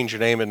tries to change your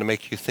name and to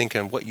make you think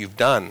of what you've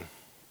done,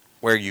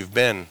 where you've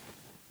been.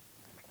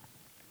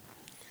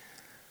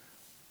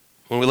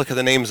 When we look at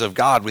the names of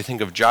God, we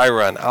think of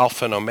Jireh and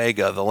Alpha and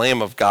Omega, the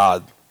Lamb of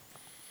God,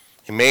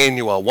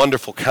 Emmanuel,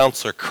 Wonderful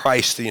Counselor,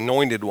 Christ, the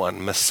Anointed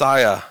One,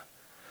 Messiah,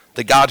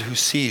 the God who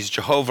sees,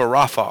 Jehovah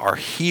Rapha, our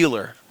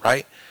healer,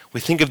 right? We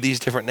think of these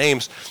different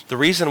names. The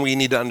reason we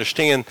need to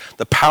understand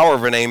the power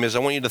of a name is I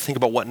want you to think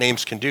about what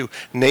names can do.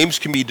 Names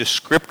can be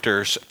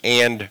descriptors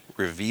and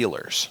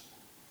revealers.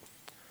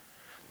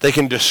 They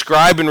can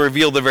describe and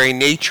reveal the very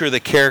nature, the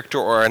character,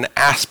 or an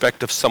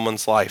aspect of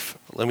someone's life.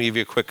 let me give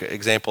you a quick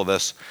example of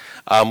this.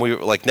 We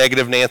were like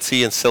Negative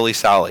Nancy and Silly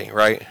Sally,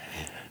 right?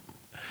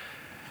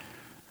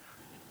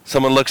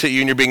 Someone looks at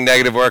you and you're being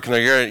negative work,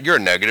 and you're a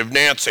Negative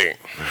Nancy.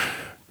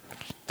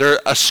 They're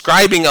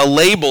ascribing a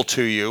label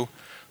to you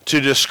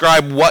to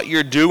describe what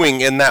you're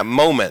doing in that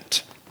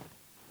moment.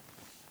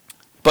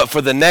 But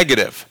for the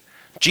negative,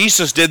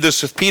 Jesus did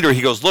this with Peter.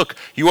 He goes, look,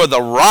 you are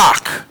the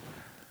rock. I'm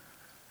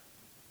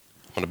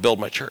going to build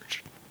my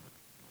church.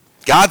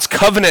 God's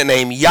covenant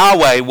name,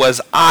 Yahweh,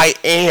 was I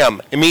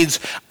am. It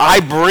means I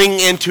bring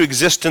into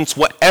existence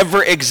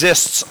whatever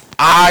exists.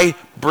 I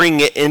bring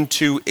it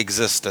into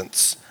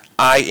existence.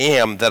 I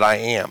am that I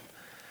am.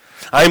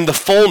 I am the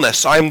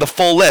fullness. I am the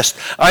full list.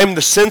 I am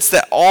the sense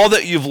that all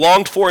that you've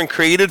longed for and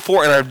created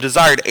for and have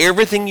desired,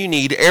 everything you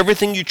need,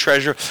 everything you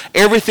treasure,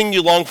 everything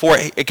you long for,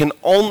 it can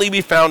only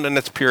be found in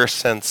its purest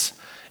sense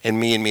in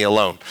me and me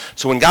alone.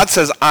 So when God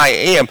says I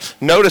am,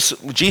 notice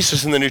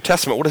Jesus in the New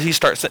Testament, what does he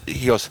start saying?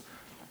 He goes,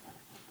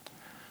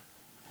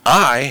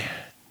 I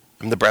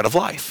am the bread of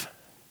life.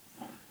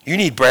 You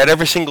need bread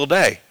every single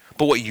day.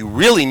 But what you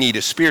really need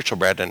is spiritual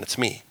bread, and it's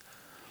me.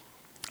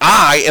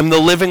 I am the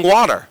living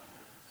water.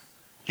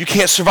 You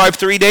can't survive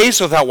 3 days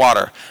without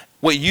water.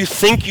 What you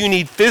think you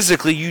need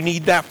physically, you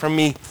need that from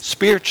me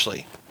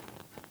spiritually.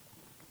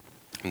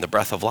 I'm the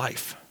breath of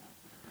life.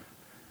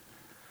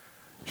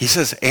 He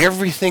says,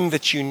 everything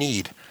that you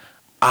need,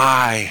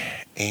 I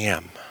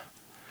am.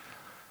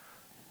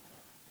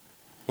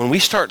 When we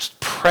start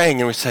praying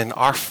and we're saying,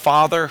 our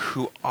Father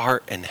who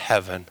art in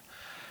heaven,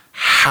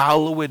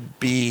 hallowed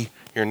be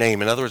your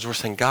name. In other words, we're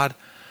saying, God,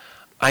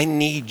 I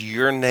need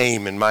your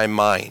name in my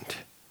mind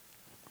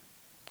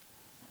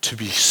to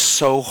be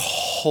so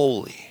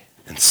holy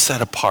and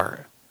set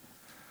apart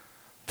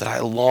that I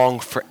long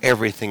for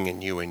everything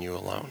in you and you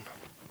alone.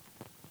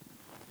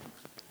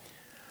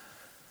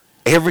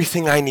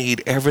 Everything I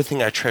need,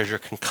 everything I treasure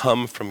can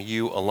come from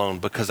you alone,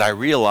 because I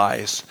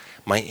realize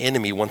my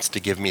enemy wants to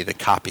give me the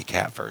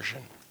copycat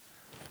version.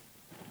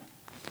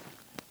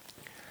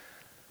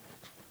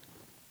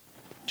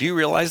 Do you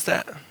realize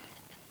that?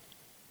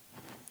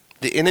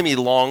 The enemy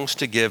longs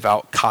to give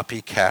out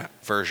copycat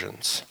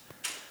versions.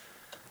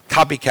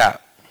 Copycat,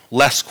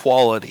 less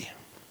quality.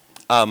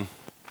 I'm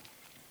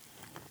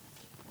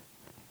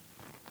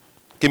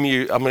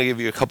going to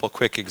give you a couple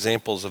quick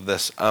examples of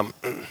this.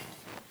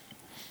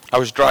 I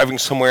was driving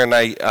somewhere and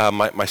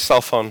my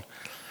cell phone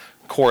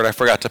cord, I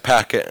forgot to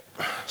pack it.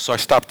 So I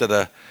stopped at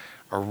a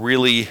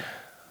really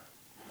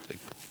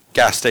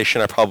gas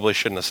station I probably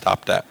shouldn't have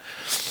stopped at.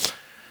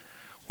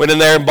 Went in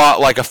there and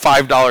bought like a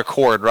 $5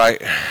 cord, right?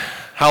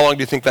 How long do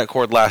you think that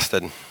cord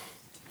lasted?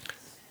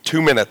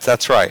 2 minutes,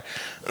 that's right.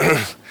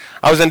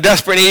 I was in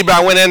desperate need, but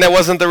I went in, it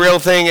wasn't the real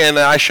thing, and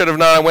I should have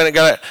known. I went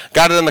and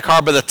got it in the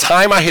car. By the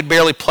time I had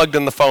barely plugged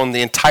in the phone,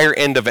 the entire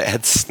end of it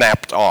had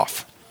snapped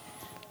off.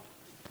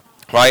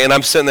 Right, and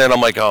I'm sitting there and I'm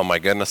like, oh my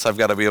goodness, I've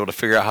got to be able to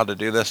figure out how to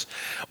do this.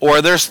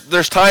 Or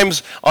there's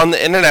times on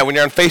the internet when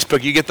you're on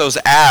Facebook, you get those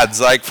ads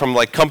like from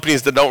like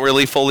companies that don't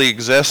really fully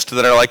exist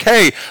that are like,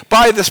 hey,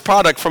 buy this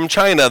product from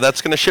China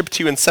that's going to ship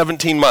to you in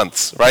 17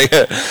 months, right?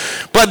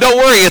 But don't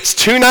worry, it's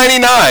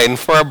 $2.99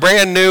 for a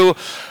brand new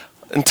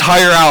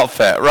entire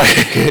outfit,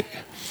 right?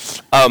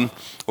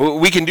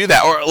 We can do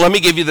that. Or let me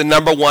give you the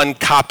number one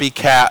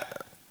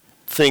copycat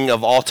thing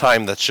of all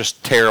time that's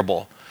just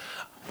terrible.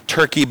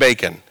 Turkey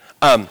bacon.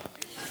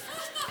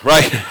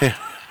 Right?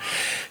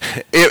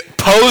 It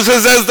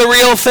poses as the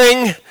real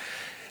thing.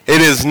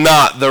 It is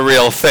not the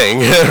real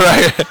thing,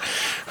 right?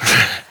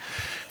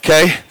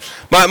 Okay?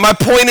 My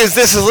point is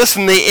this,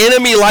 listen, the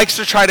enemy likes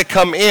to try to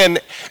come in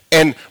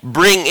and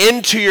bring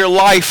into your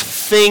life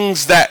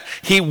things that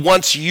he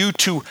wants you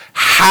to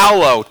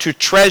hallow, to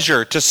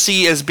treasure, to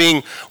see as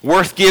being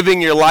worth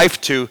giving your life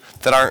to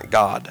that aren't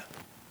God.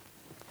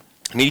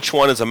 And each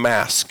one is a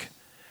mask.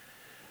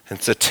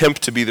 It's an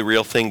attempt to be the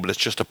real thing, but it's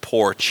just a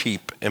poor,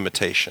 cheap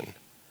imitation.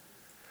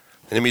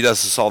 The enemy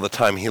does this all the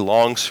time. He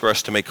longs for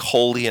us to make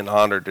holy and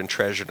honored and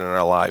treasured in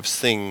our lives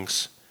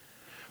things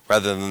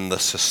rather than the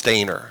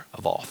sustainer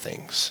of all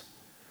things.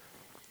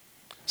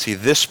 See,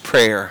 this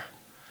prayer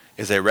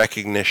is a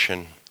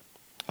recognition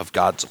of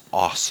God's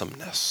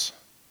awesomeness.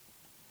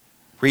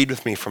 Read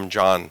with me from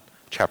John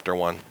chapter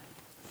 1.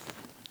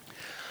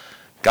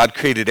 God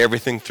created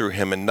everything through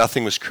him, and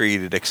nothing was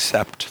created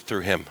except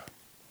through him.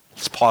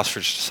 Let's pause for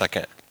just a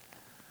second.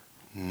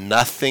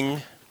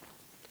 Nothing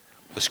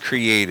was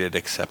created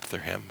except through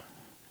him.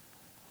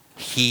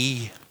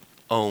 He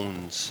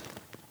owns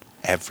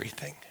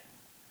everything.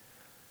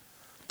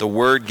 The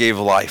Word gave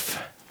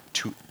life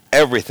to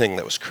everything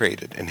that was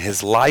created, and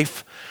his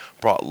life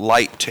brought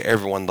light to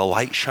everyone. The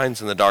light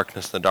shines in the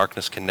darkness, and the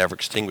darkness can never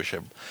extinguish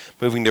it.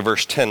 Moving to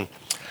verse 10.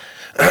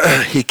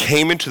 He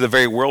came into the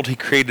very world he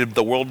created.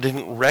 The world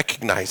didn't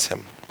recognize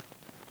him.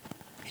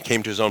 He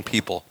came to his own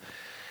people,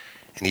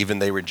 and even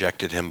they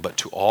rejected him. But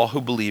to all who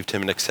believed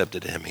him and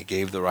accepted him, he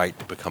gave the right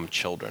to become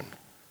children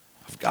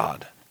of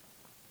God.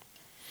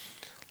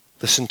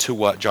 Listen to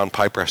what John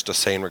Piper has to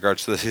say in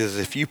regards to this. He says,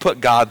 if you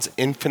put God's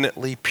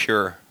infinitely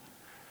pure,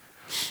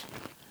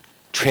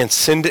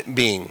 transcendent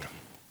being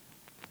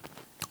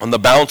on the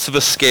balance of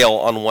a scale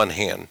on one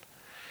hand.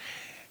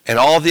 And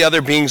all the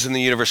other beings in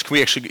the universe,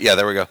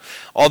 there we go.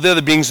 All the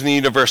other beings in the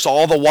universe,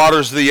 all the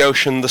waters of the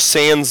ocean, the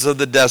sands of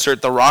the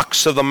desert, the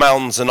rocks of the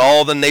mountains, and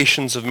all the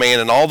nations of man,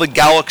 and all the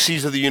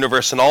galaxies of the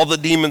universe, and all the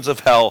demons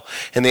of hell,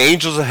 and the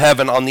angels of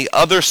heaven on the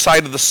other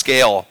side of the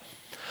scale,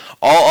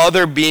 all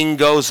other being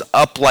goes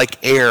up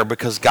like air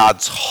because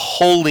God's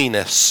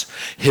holiness,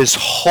 his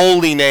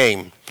holy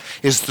name,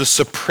 is the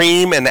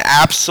supreme and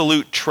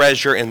absolute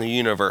treasure in the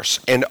universe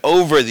and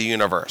over the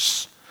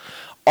universe.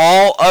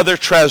 All other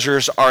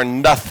treasures are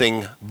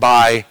nothing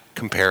by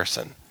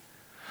comparison.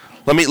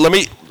 Let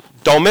me,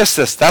 don't miss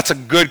this. That's a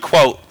good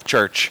quote,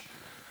 church.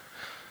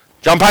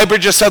 John Piper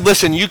just said,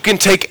 listen, you can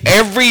take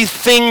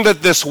everything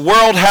that this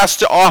world has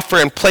to offer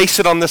and place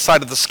it on this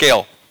side of the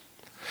scale.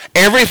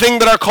 Everything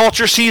that our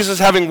culture sees as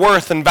having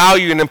worth and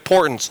value and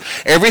importance,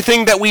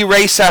 everything that we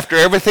race after,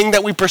 everything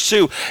that we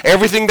pursue,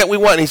 everything that we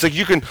want. And he's like,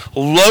 you can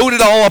load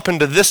it all up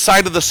into this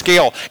side of the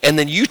scale, and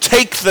then you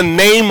take the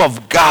name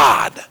of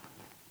God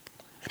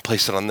and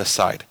place it on this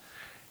side.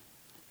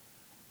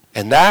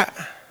 And that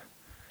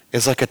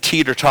is like a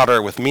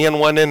teeter-totter with me on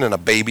one end and a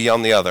baby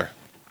on the other.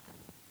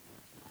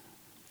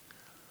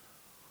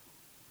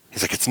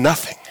 He's like, it's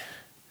nothing.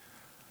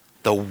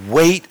 The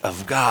weight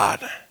of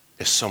God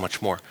is so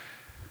much more.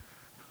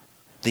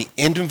 The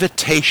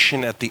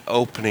invitation at the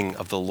opening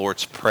of the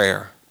Lord's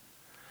Prayer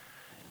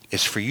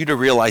is for you to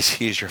realize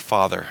he is your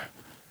Father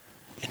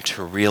and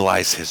to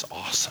realize his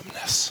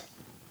awesomeness.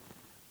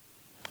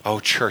 Oh,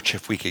 church,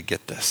 if we could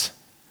get this.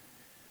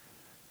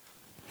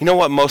 You know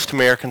what most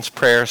Americans'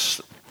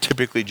 prayers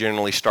typically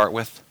generally start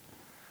with?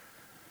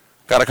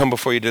 God, I come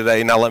before you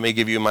today. Now let me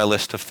give you my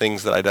list of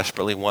things that I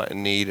desperately want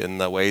and need and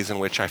the ways in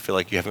which I feel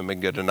like you haven't been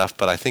good enough.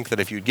 But I think that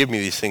if you'd give me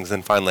these things,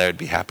 then finally I would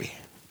be happy.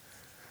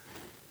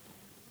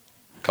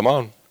 Come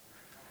on. Am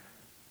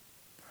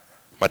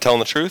I telling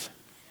the truth?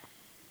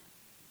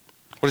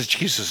 What does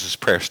Jesus'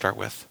 prayer start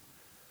with?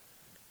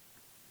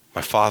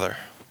 My Father,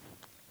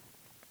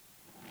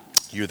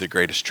 you are the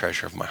greatest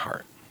treasure of my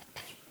heart.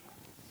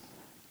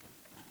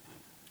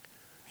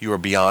 You are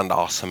beyond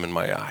awesome in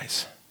my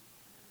eyes.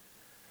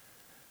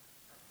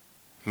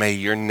 May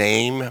your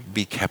name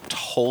be kept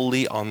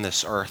holy on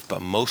this earth,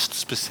 but most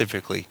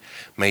specifically,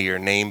 may your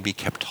name be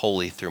kept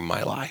holy through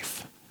my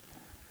life.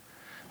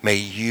 May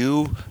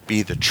you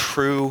be the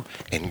true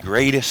and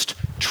greatest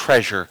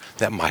treasure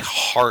that my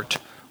heart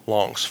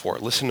longs for.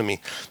 Listen to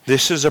me.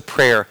 This is a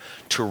prayer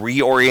to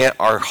reorient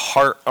our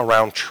heart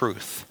around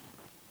truth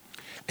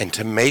and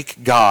to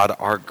make God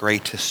our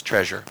greatest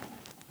treasure.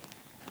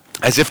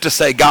 As if to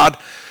say, God,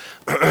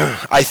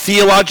 I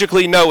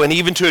theologically know and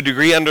even to a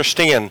degree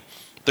understand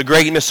the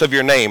greatness of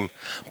your name,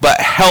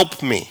 but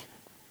help me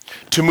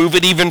to move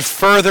it even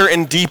further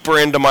and deeper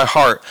into my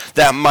heart,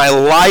 that my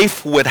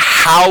life would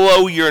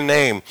hallow your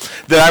name,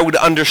 that I would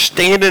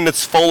understand in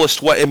its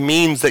fullest what it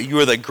means that you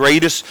are the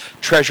greatest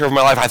treasure of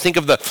my life. I think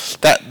of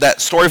that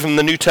story from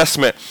the New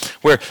Testament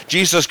where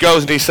Jesus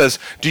goes and he says,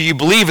 do you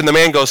believe? And the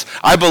man goes,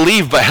 I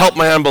believe, but help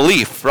my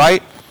unbelief,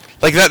 right?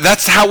 Like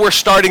that's how we're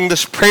starting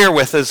this prayer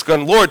with, is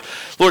going, Lord,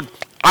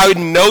 I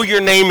know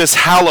your name is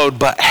hallowed,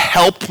 but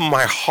help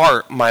my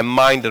heart, my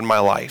mind, and my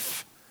life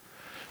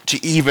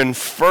to even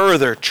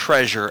further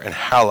treasure and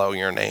hallow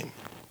your name.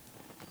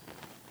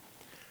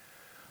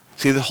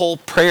 See, the whole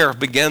prayer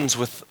begins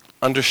with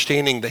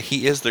understanding that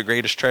he is the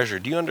greatest treasure.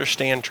 Do you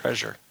understand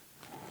treasure?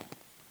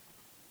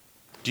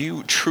 Do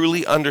you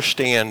truly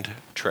understand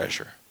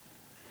treasure?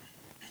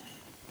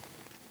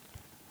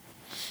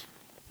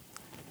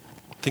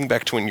 Think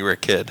back to when you were a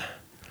kid.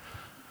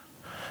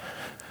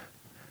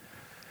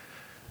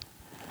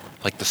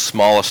 Like the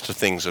smallest of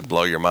things would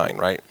blow your mind,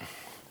 right?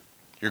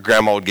 Your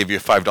grandma would give you a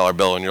 $5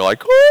 bill and you're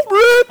like, oh,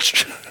 I'm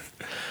rich.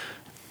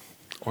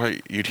 Or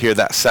you'd hear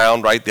that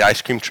sound, right? The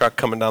ice cream truck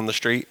coming down the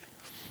street.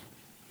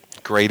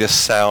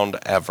 Greatest sound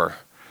ever.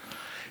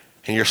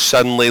 And you're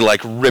suddenly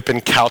like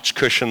ripping couch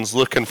cushions,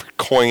 looking for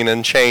coin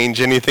and change,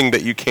 anything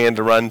that you can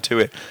to run to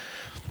it.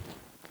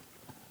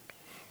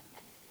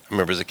 I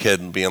remember as a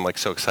kid being like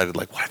so excited,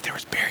 like, what if there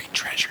was buried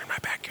treasure in my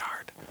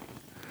backyard?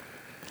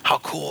 How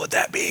cool would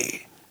that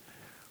be?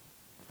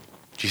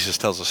 Jesus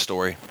tells a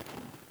story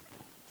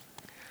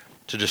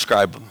to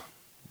describe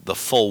the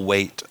full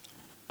weight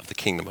of the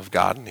kingdom of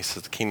God. And he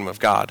says the kingdom of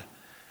God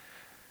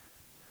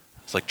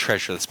is like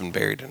treasure that's been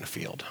buried in a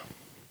field.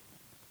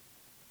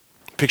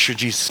 The picture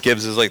Jesus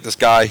gives is like this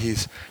guy,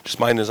 he's just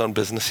minding his own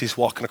business. He's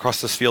walking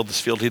across this field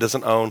he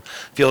doesn't own,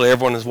 field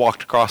everyone has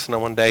walked across, and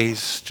then one day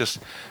he's just,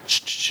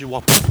 he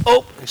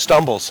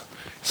stumbles.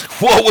 He's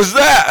like, what was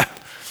that?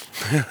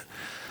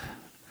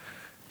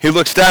 He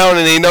looks down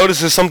and he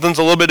notices something's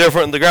a little bit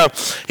different in the ground.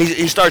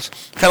 He starts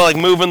kind of like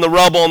moving the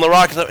rubble and the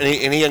rocks,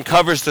 and he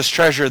uncovers this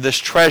treasure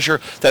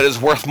that is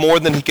worth more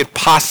than he could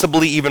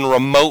possibly even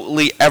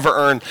remotely ever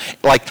earn,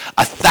 like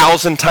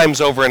 1,000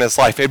 times over in his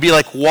life. It'd be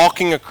like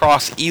walking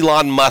across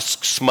Elon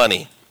Musk's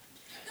money,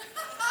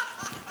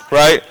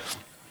 right?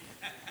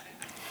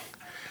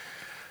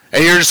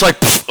 And you're just like,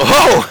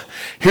 oh,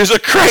 here's a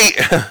crate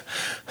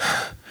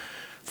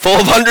full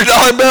of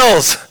 $100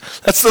 bills.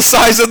 That's the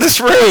size of this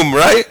room,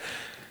 right?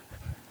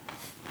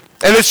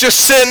 And it's just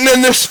sitting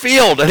in this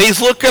field, and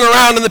he's looking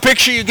around, and the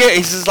picture you get,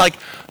 he's just like,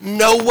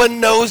 no one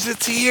knows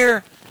it's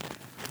here.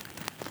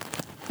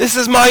 This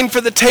is mine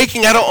for the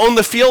taking. I don't own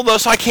the field, though,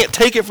 so I can't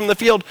take it from the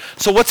field.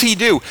 So what's he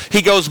do?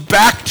 He goes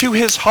back to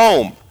his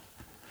home,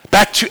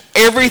 back to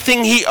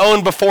everything he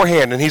owned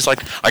beforehand, and he's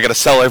like, I got to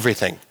sell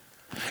everything.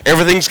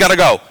 Everything's got to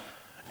go.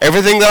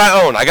 Everything that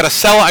I own, I got to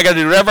sell it. I got to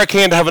do whatever I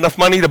can to have enough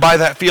money to buy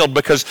that field,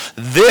 because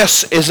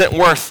this isn't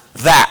worth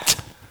that.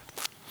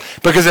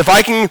 Because if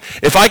I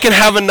can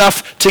have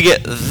enough to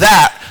get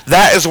that,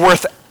 that is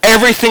worth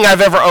everything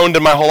I've ever owned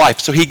in my whole life.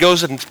 So he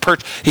goes and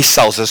he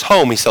sells his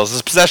home, he sells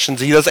his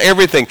possessions, he does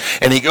everything.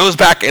 And he goes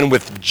back, and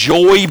with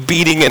joy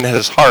beating in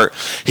his heart,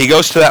 he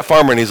goes to that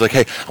farmer and he's like,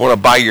 hey, I want to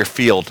buy your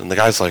field. And the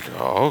guy's like,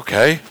 oh,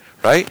 okay,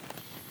 right?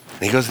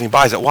 And he goes and he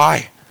buys it.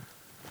 Why?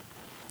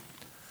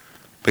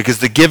 Because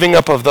the giving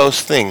up of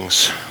those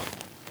things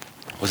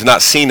was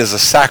not seen as a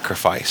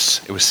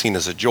sacrifice. It was seen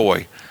as a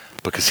joy,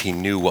 because he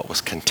knew what was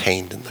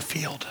contained in the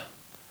field.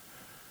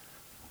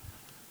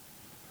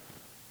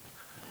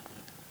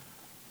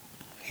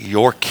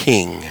 Your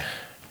king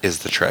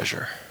is the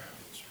treasure.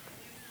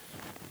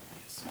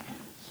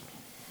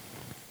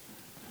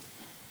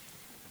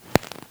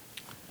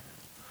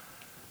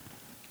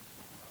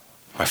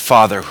 My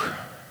Father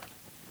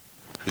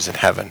who's in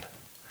heaven,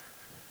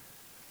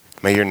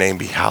 may your name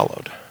be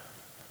hallowed.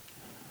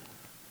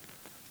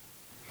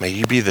 May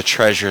you be the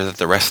treasure that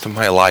the rest of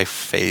my life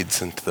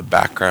fades into the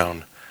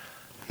background,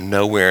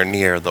 nowhere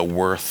near the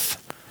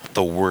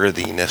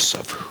worthiness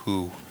of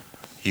who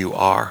you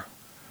are.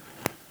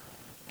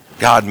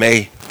 God,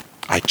 may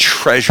I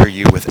treasure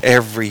you with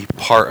every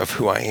part of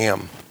who I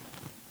am.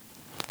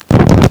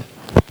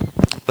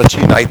 Let's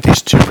unite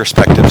these two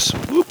perspectives.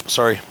 Oops,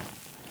 sorry,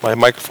 my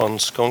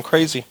microphone's going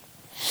crazy.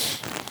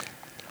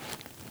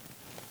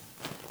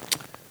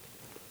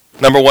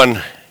 Number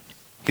one,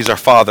 he's our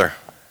Father.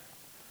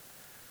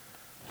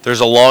 There's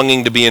a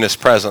longing to be in his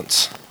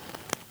presence,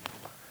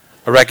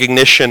 a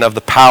recognition of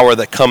the power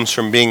that comes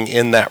from being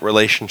in that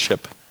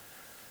relationship.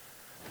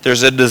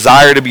 There's a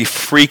desire to be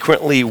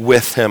frequently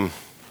with him,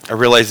 a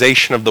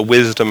realization of the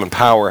wisdom and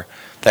power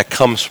that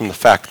comes from the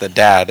fact that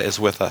Dad is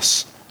with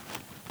us.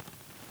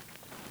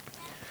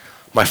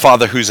 My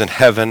Father who's in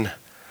heaven,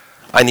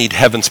 I need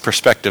heaven's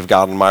perspective,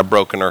 God, in my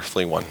broken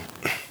earthly one.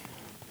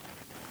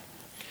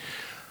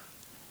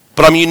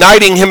 But I'm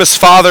uniting him as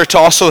Father to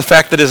also the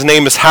fact that his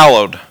name is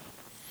hallowed.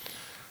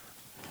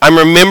 I'm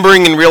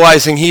remembering and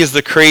realizing he is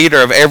the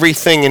creator of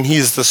everything and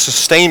he's the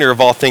sustainer of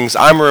all things.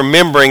 I'm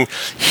remembering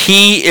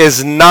he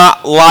is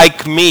not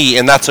like me,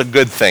 and that's a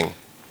good thing.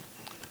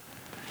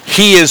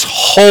 He is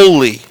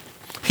holy.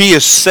 He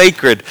is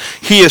sacred.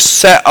 He is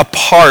set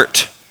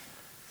apart.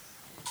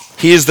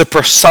 He is the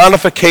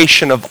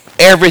personification of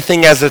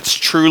everything as it's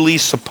truly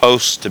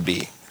supposed to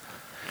be.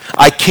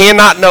 I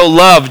cannot know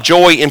love,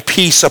 joy, and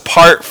peace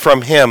apart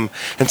from him.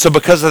 And so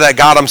because of that,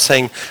 God, I'm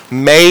saying,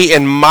 may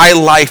in my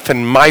life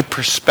and my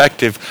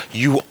perspective,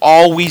 you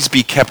always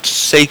be kept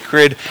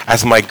sacred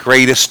as my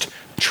greatest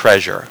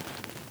treasure.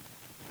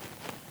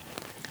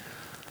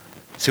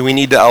 So we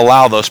need to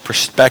allow those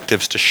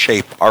perspectives to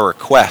shape our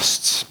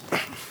requests.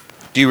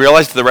 Do you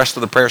realize that the rest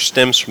of the prayer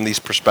stems from these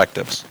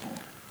perspectives?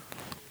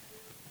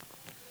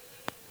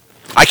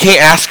 I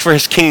can't ask for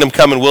his kingdom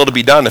come and will to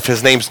be done if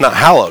his name's not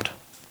hallowed.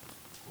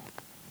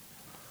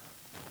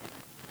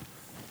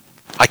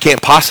 I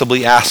can't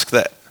possibly ask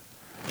that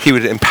he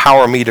would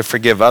empower me to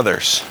forgive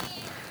others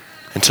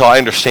until I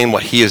understand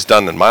what he has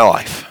done in my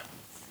life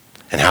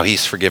and how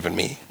he's forgiven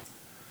me.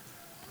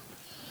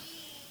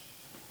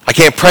 I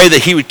can't pray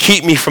that he would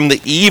keep me from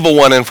the evil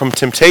one and from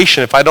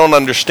temptation if I don't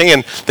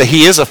understand that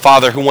he is a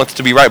Father who wants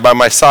to be right by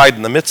my side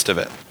in the midst of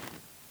it.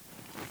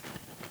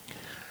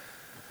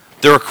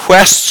 The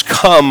requests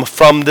come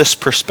from this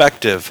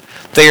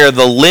perspective. They are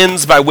the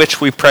lens by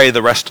which we pray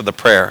the rest of the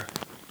prayer.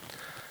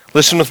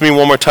 Listen with me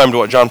one more time to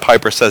what John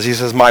Piper says. He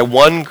says, my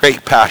one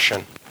great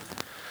passion,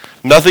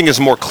 nothing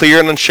is more clear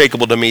and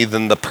unshakable to me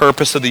than the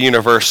purpose of the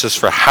universe is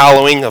for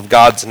hallowing of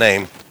God's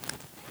name.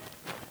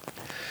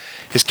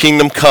 His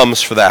kingdom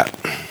comes for that.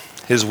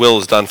 His will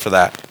is done for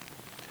that.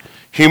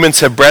 Humans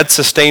have bred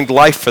sustained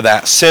life for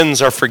that.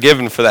 Sins are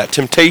forgiven for that.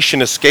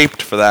 Temptation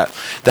escaped for that.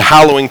 The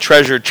hallowing,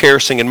 treasure,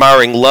 cherishing,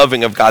 admiring,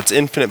 loving of God's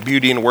infinite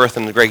beauty and worth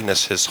and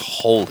greatness, his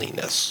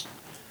holiness.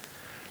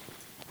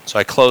 So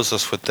I close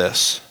this with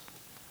this.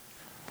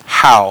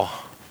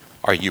 How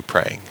are you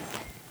praying?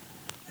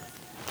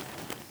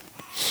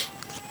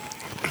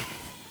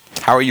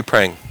 How are you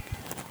praying?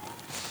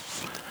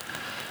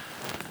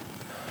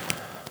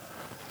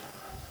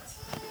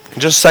 In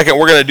just a second,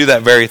 we're going to do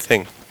that very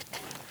thing.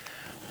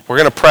 We're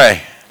going to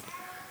pray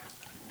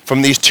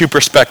from these two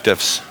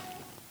perspectives.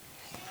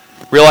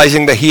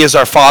 Realizing that he is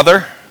our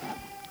Father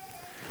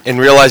and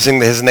realizing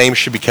that his name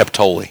should be kept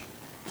holy.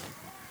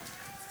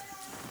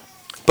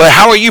 But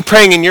how are you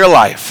praying in your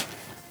life?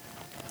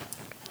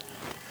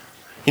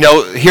 You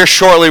know, here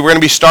shortly we're going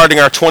to be starting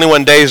our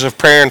 21 days of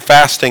prayer and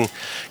fasting.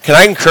 Can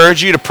I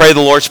encourage you to pray the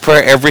Lord's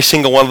Prayer every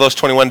single one of those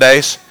 21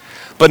 days?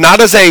 but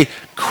not as a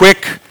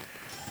quick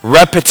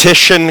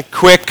repetition,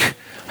 quick,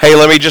 hey,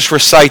 let me just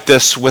recite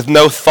this with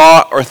no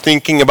thought or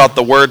thinking about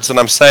the words that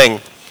I'm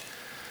saying.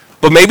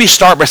 But maybe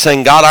start by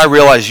saying, God, I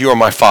realize you are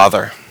my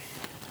Father.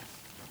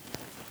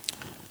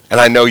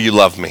 And I know you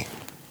love me.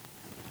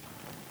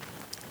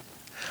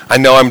 I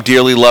know I'm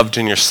dearly loved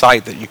in your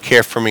sight, that you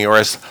care for me. Or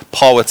as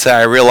Paul would say,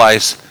 I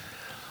realize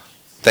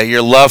that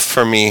your love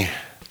for me,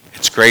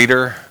 it's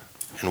greater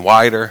and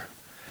wider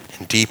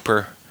and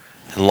deeper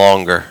and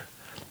longer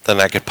than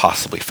I could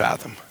possibly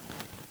fathom.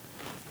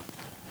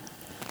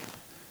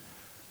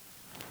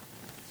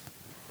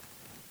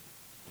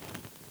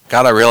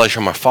 God, I realize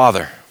you're my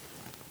Father.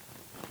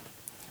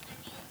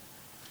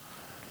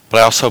 But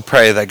I also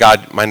pray that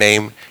God,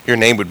 your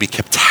name would be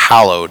kept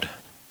hallowed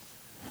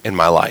in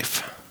my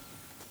life.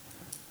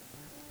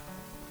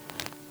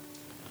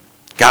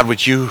 God,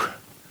 would you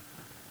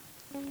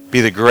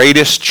be the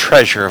greatest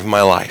treasure of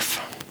my life?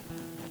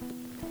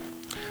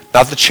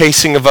 Not the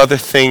chasing of other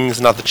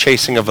things, not the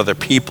chasing of other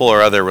people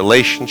or other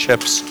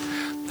relationships.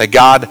 That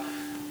God,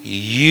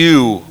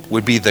 you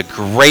would be the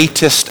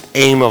greatest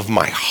aim of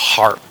my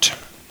heart.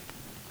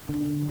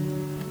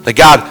 That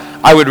God,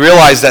 I would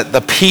realize that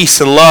the peace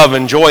and love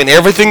and joy and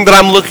everything that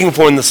I'm looking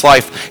for in this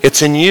life,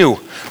 it's in you.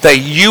 That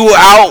you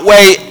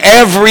outweigh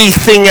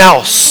everything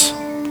else.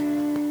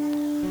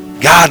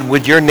 God,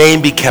 would your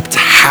name be kept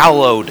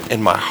hallowed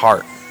in my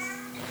heart?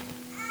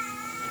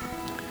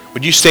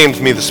 Would you stand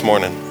with me this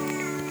morning?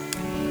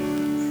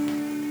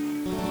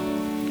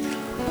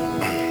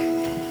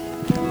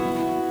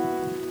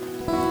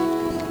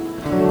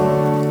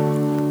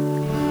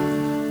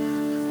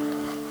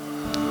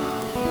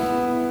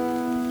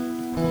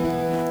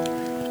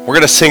 We're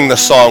going to sing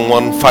this song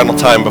one final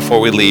time before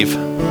we leave.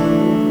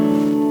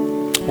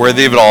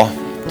 Worthy of it all.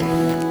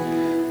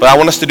 But I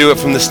want us to do it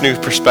from this new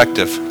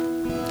perspective.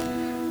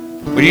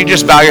 Would you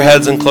just bow your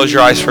heads and close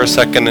your eyes for a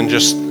second and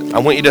I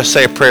want you to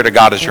say a prayer to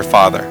God as your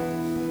Father.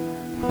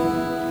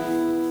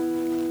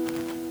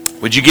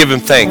 Would you give him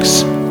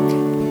thanks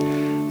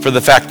for the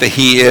fact that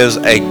he is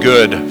a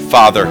good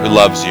Father who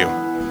loves you?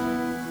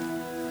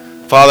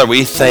 Father,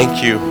 we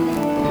thank you.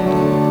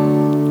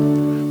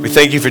 We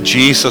thank you for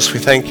Jesus. We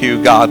thank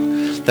you, God,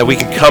 that we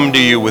can come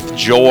to you with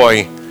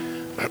joy,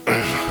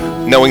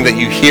 knowing that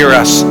you hear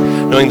us,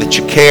 knowing that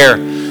you care.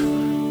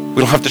 We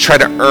don't have to try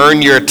to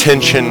earn your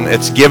attention.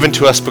 It's given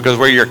to us because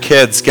we're your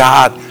kids.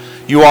 God,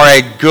 you are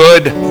a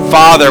good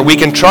Father. We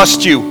can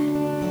trust you.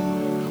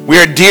 We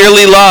are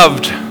dearly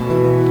loved,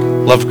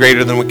 loved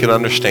greater than we can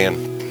understand.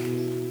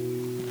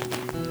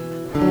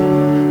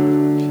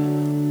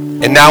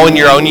 And now in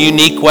your own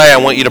unique way, I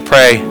want you to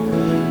pray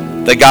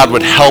that God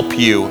would help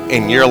you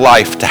in your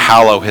life to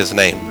hallow his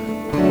name.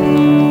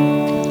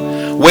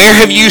 Where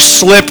have you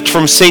slipped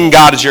from seeing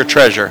God as your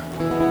treasure?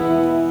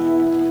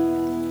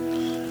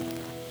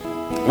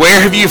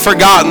 Where have you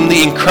forgotten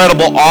the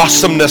incredible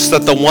awesomeness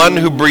that the one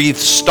who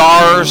breathes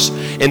stars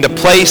into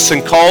place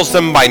and calls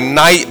them by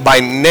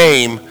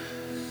name,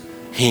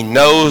 he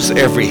knows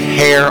every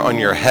hair on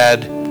your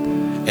head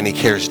and he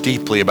cares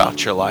deeply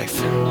about your life.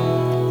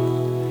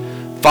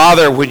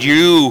 Father, would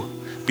you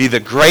be the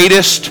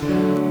greatest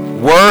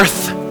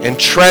worth and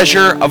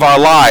treasure of our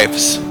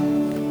lives?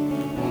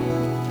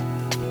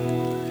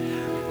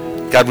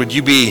 God, would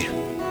you be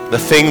the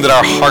thing that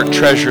our heart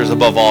treasures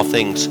above all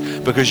things,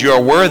 because you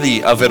are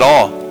worthy of it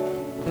all.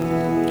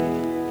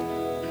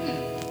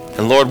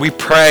 And Lord, we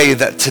pray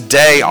that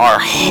today our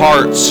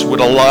hearts would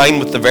align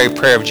with the very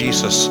prayer of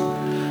Jesus,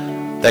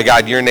 that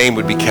God, your name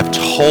would be kept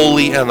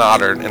holy and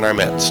honored in our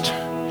midst.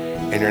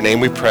 In your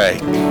name we pray,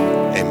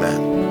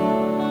 amen.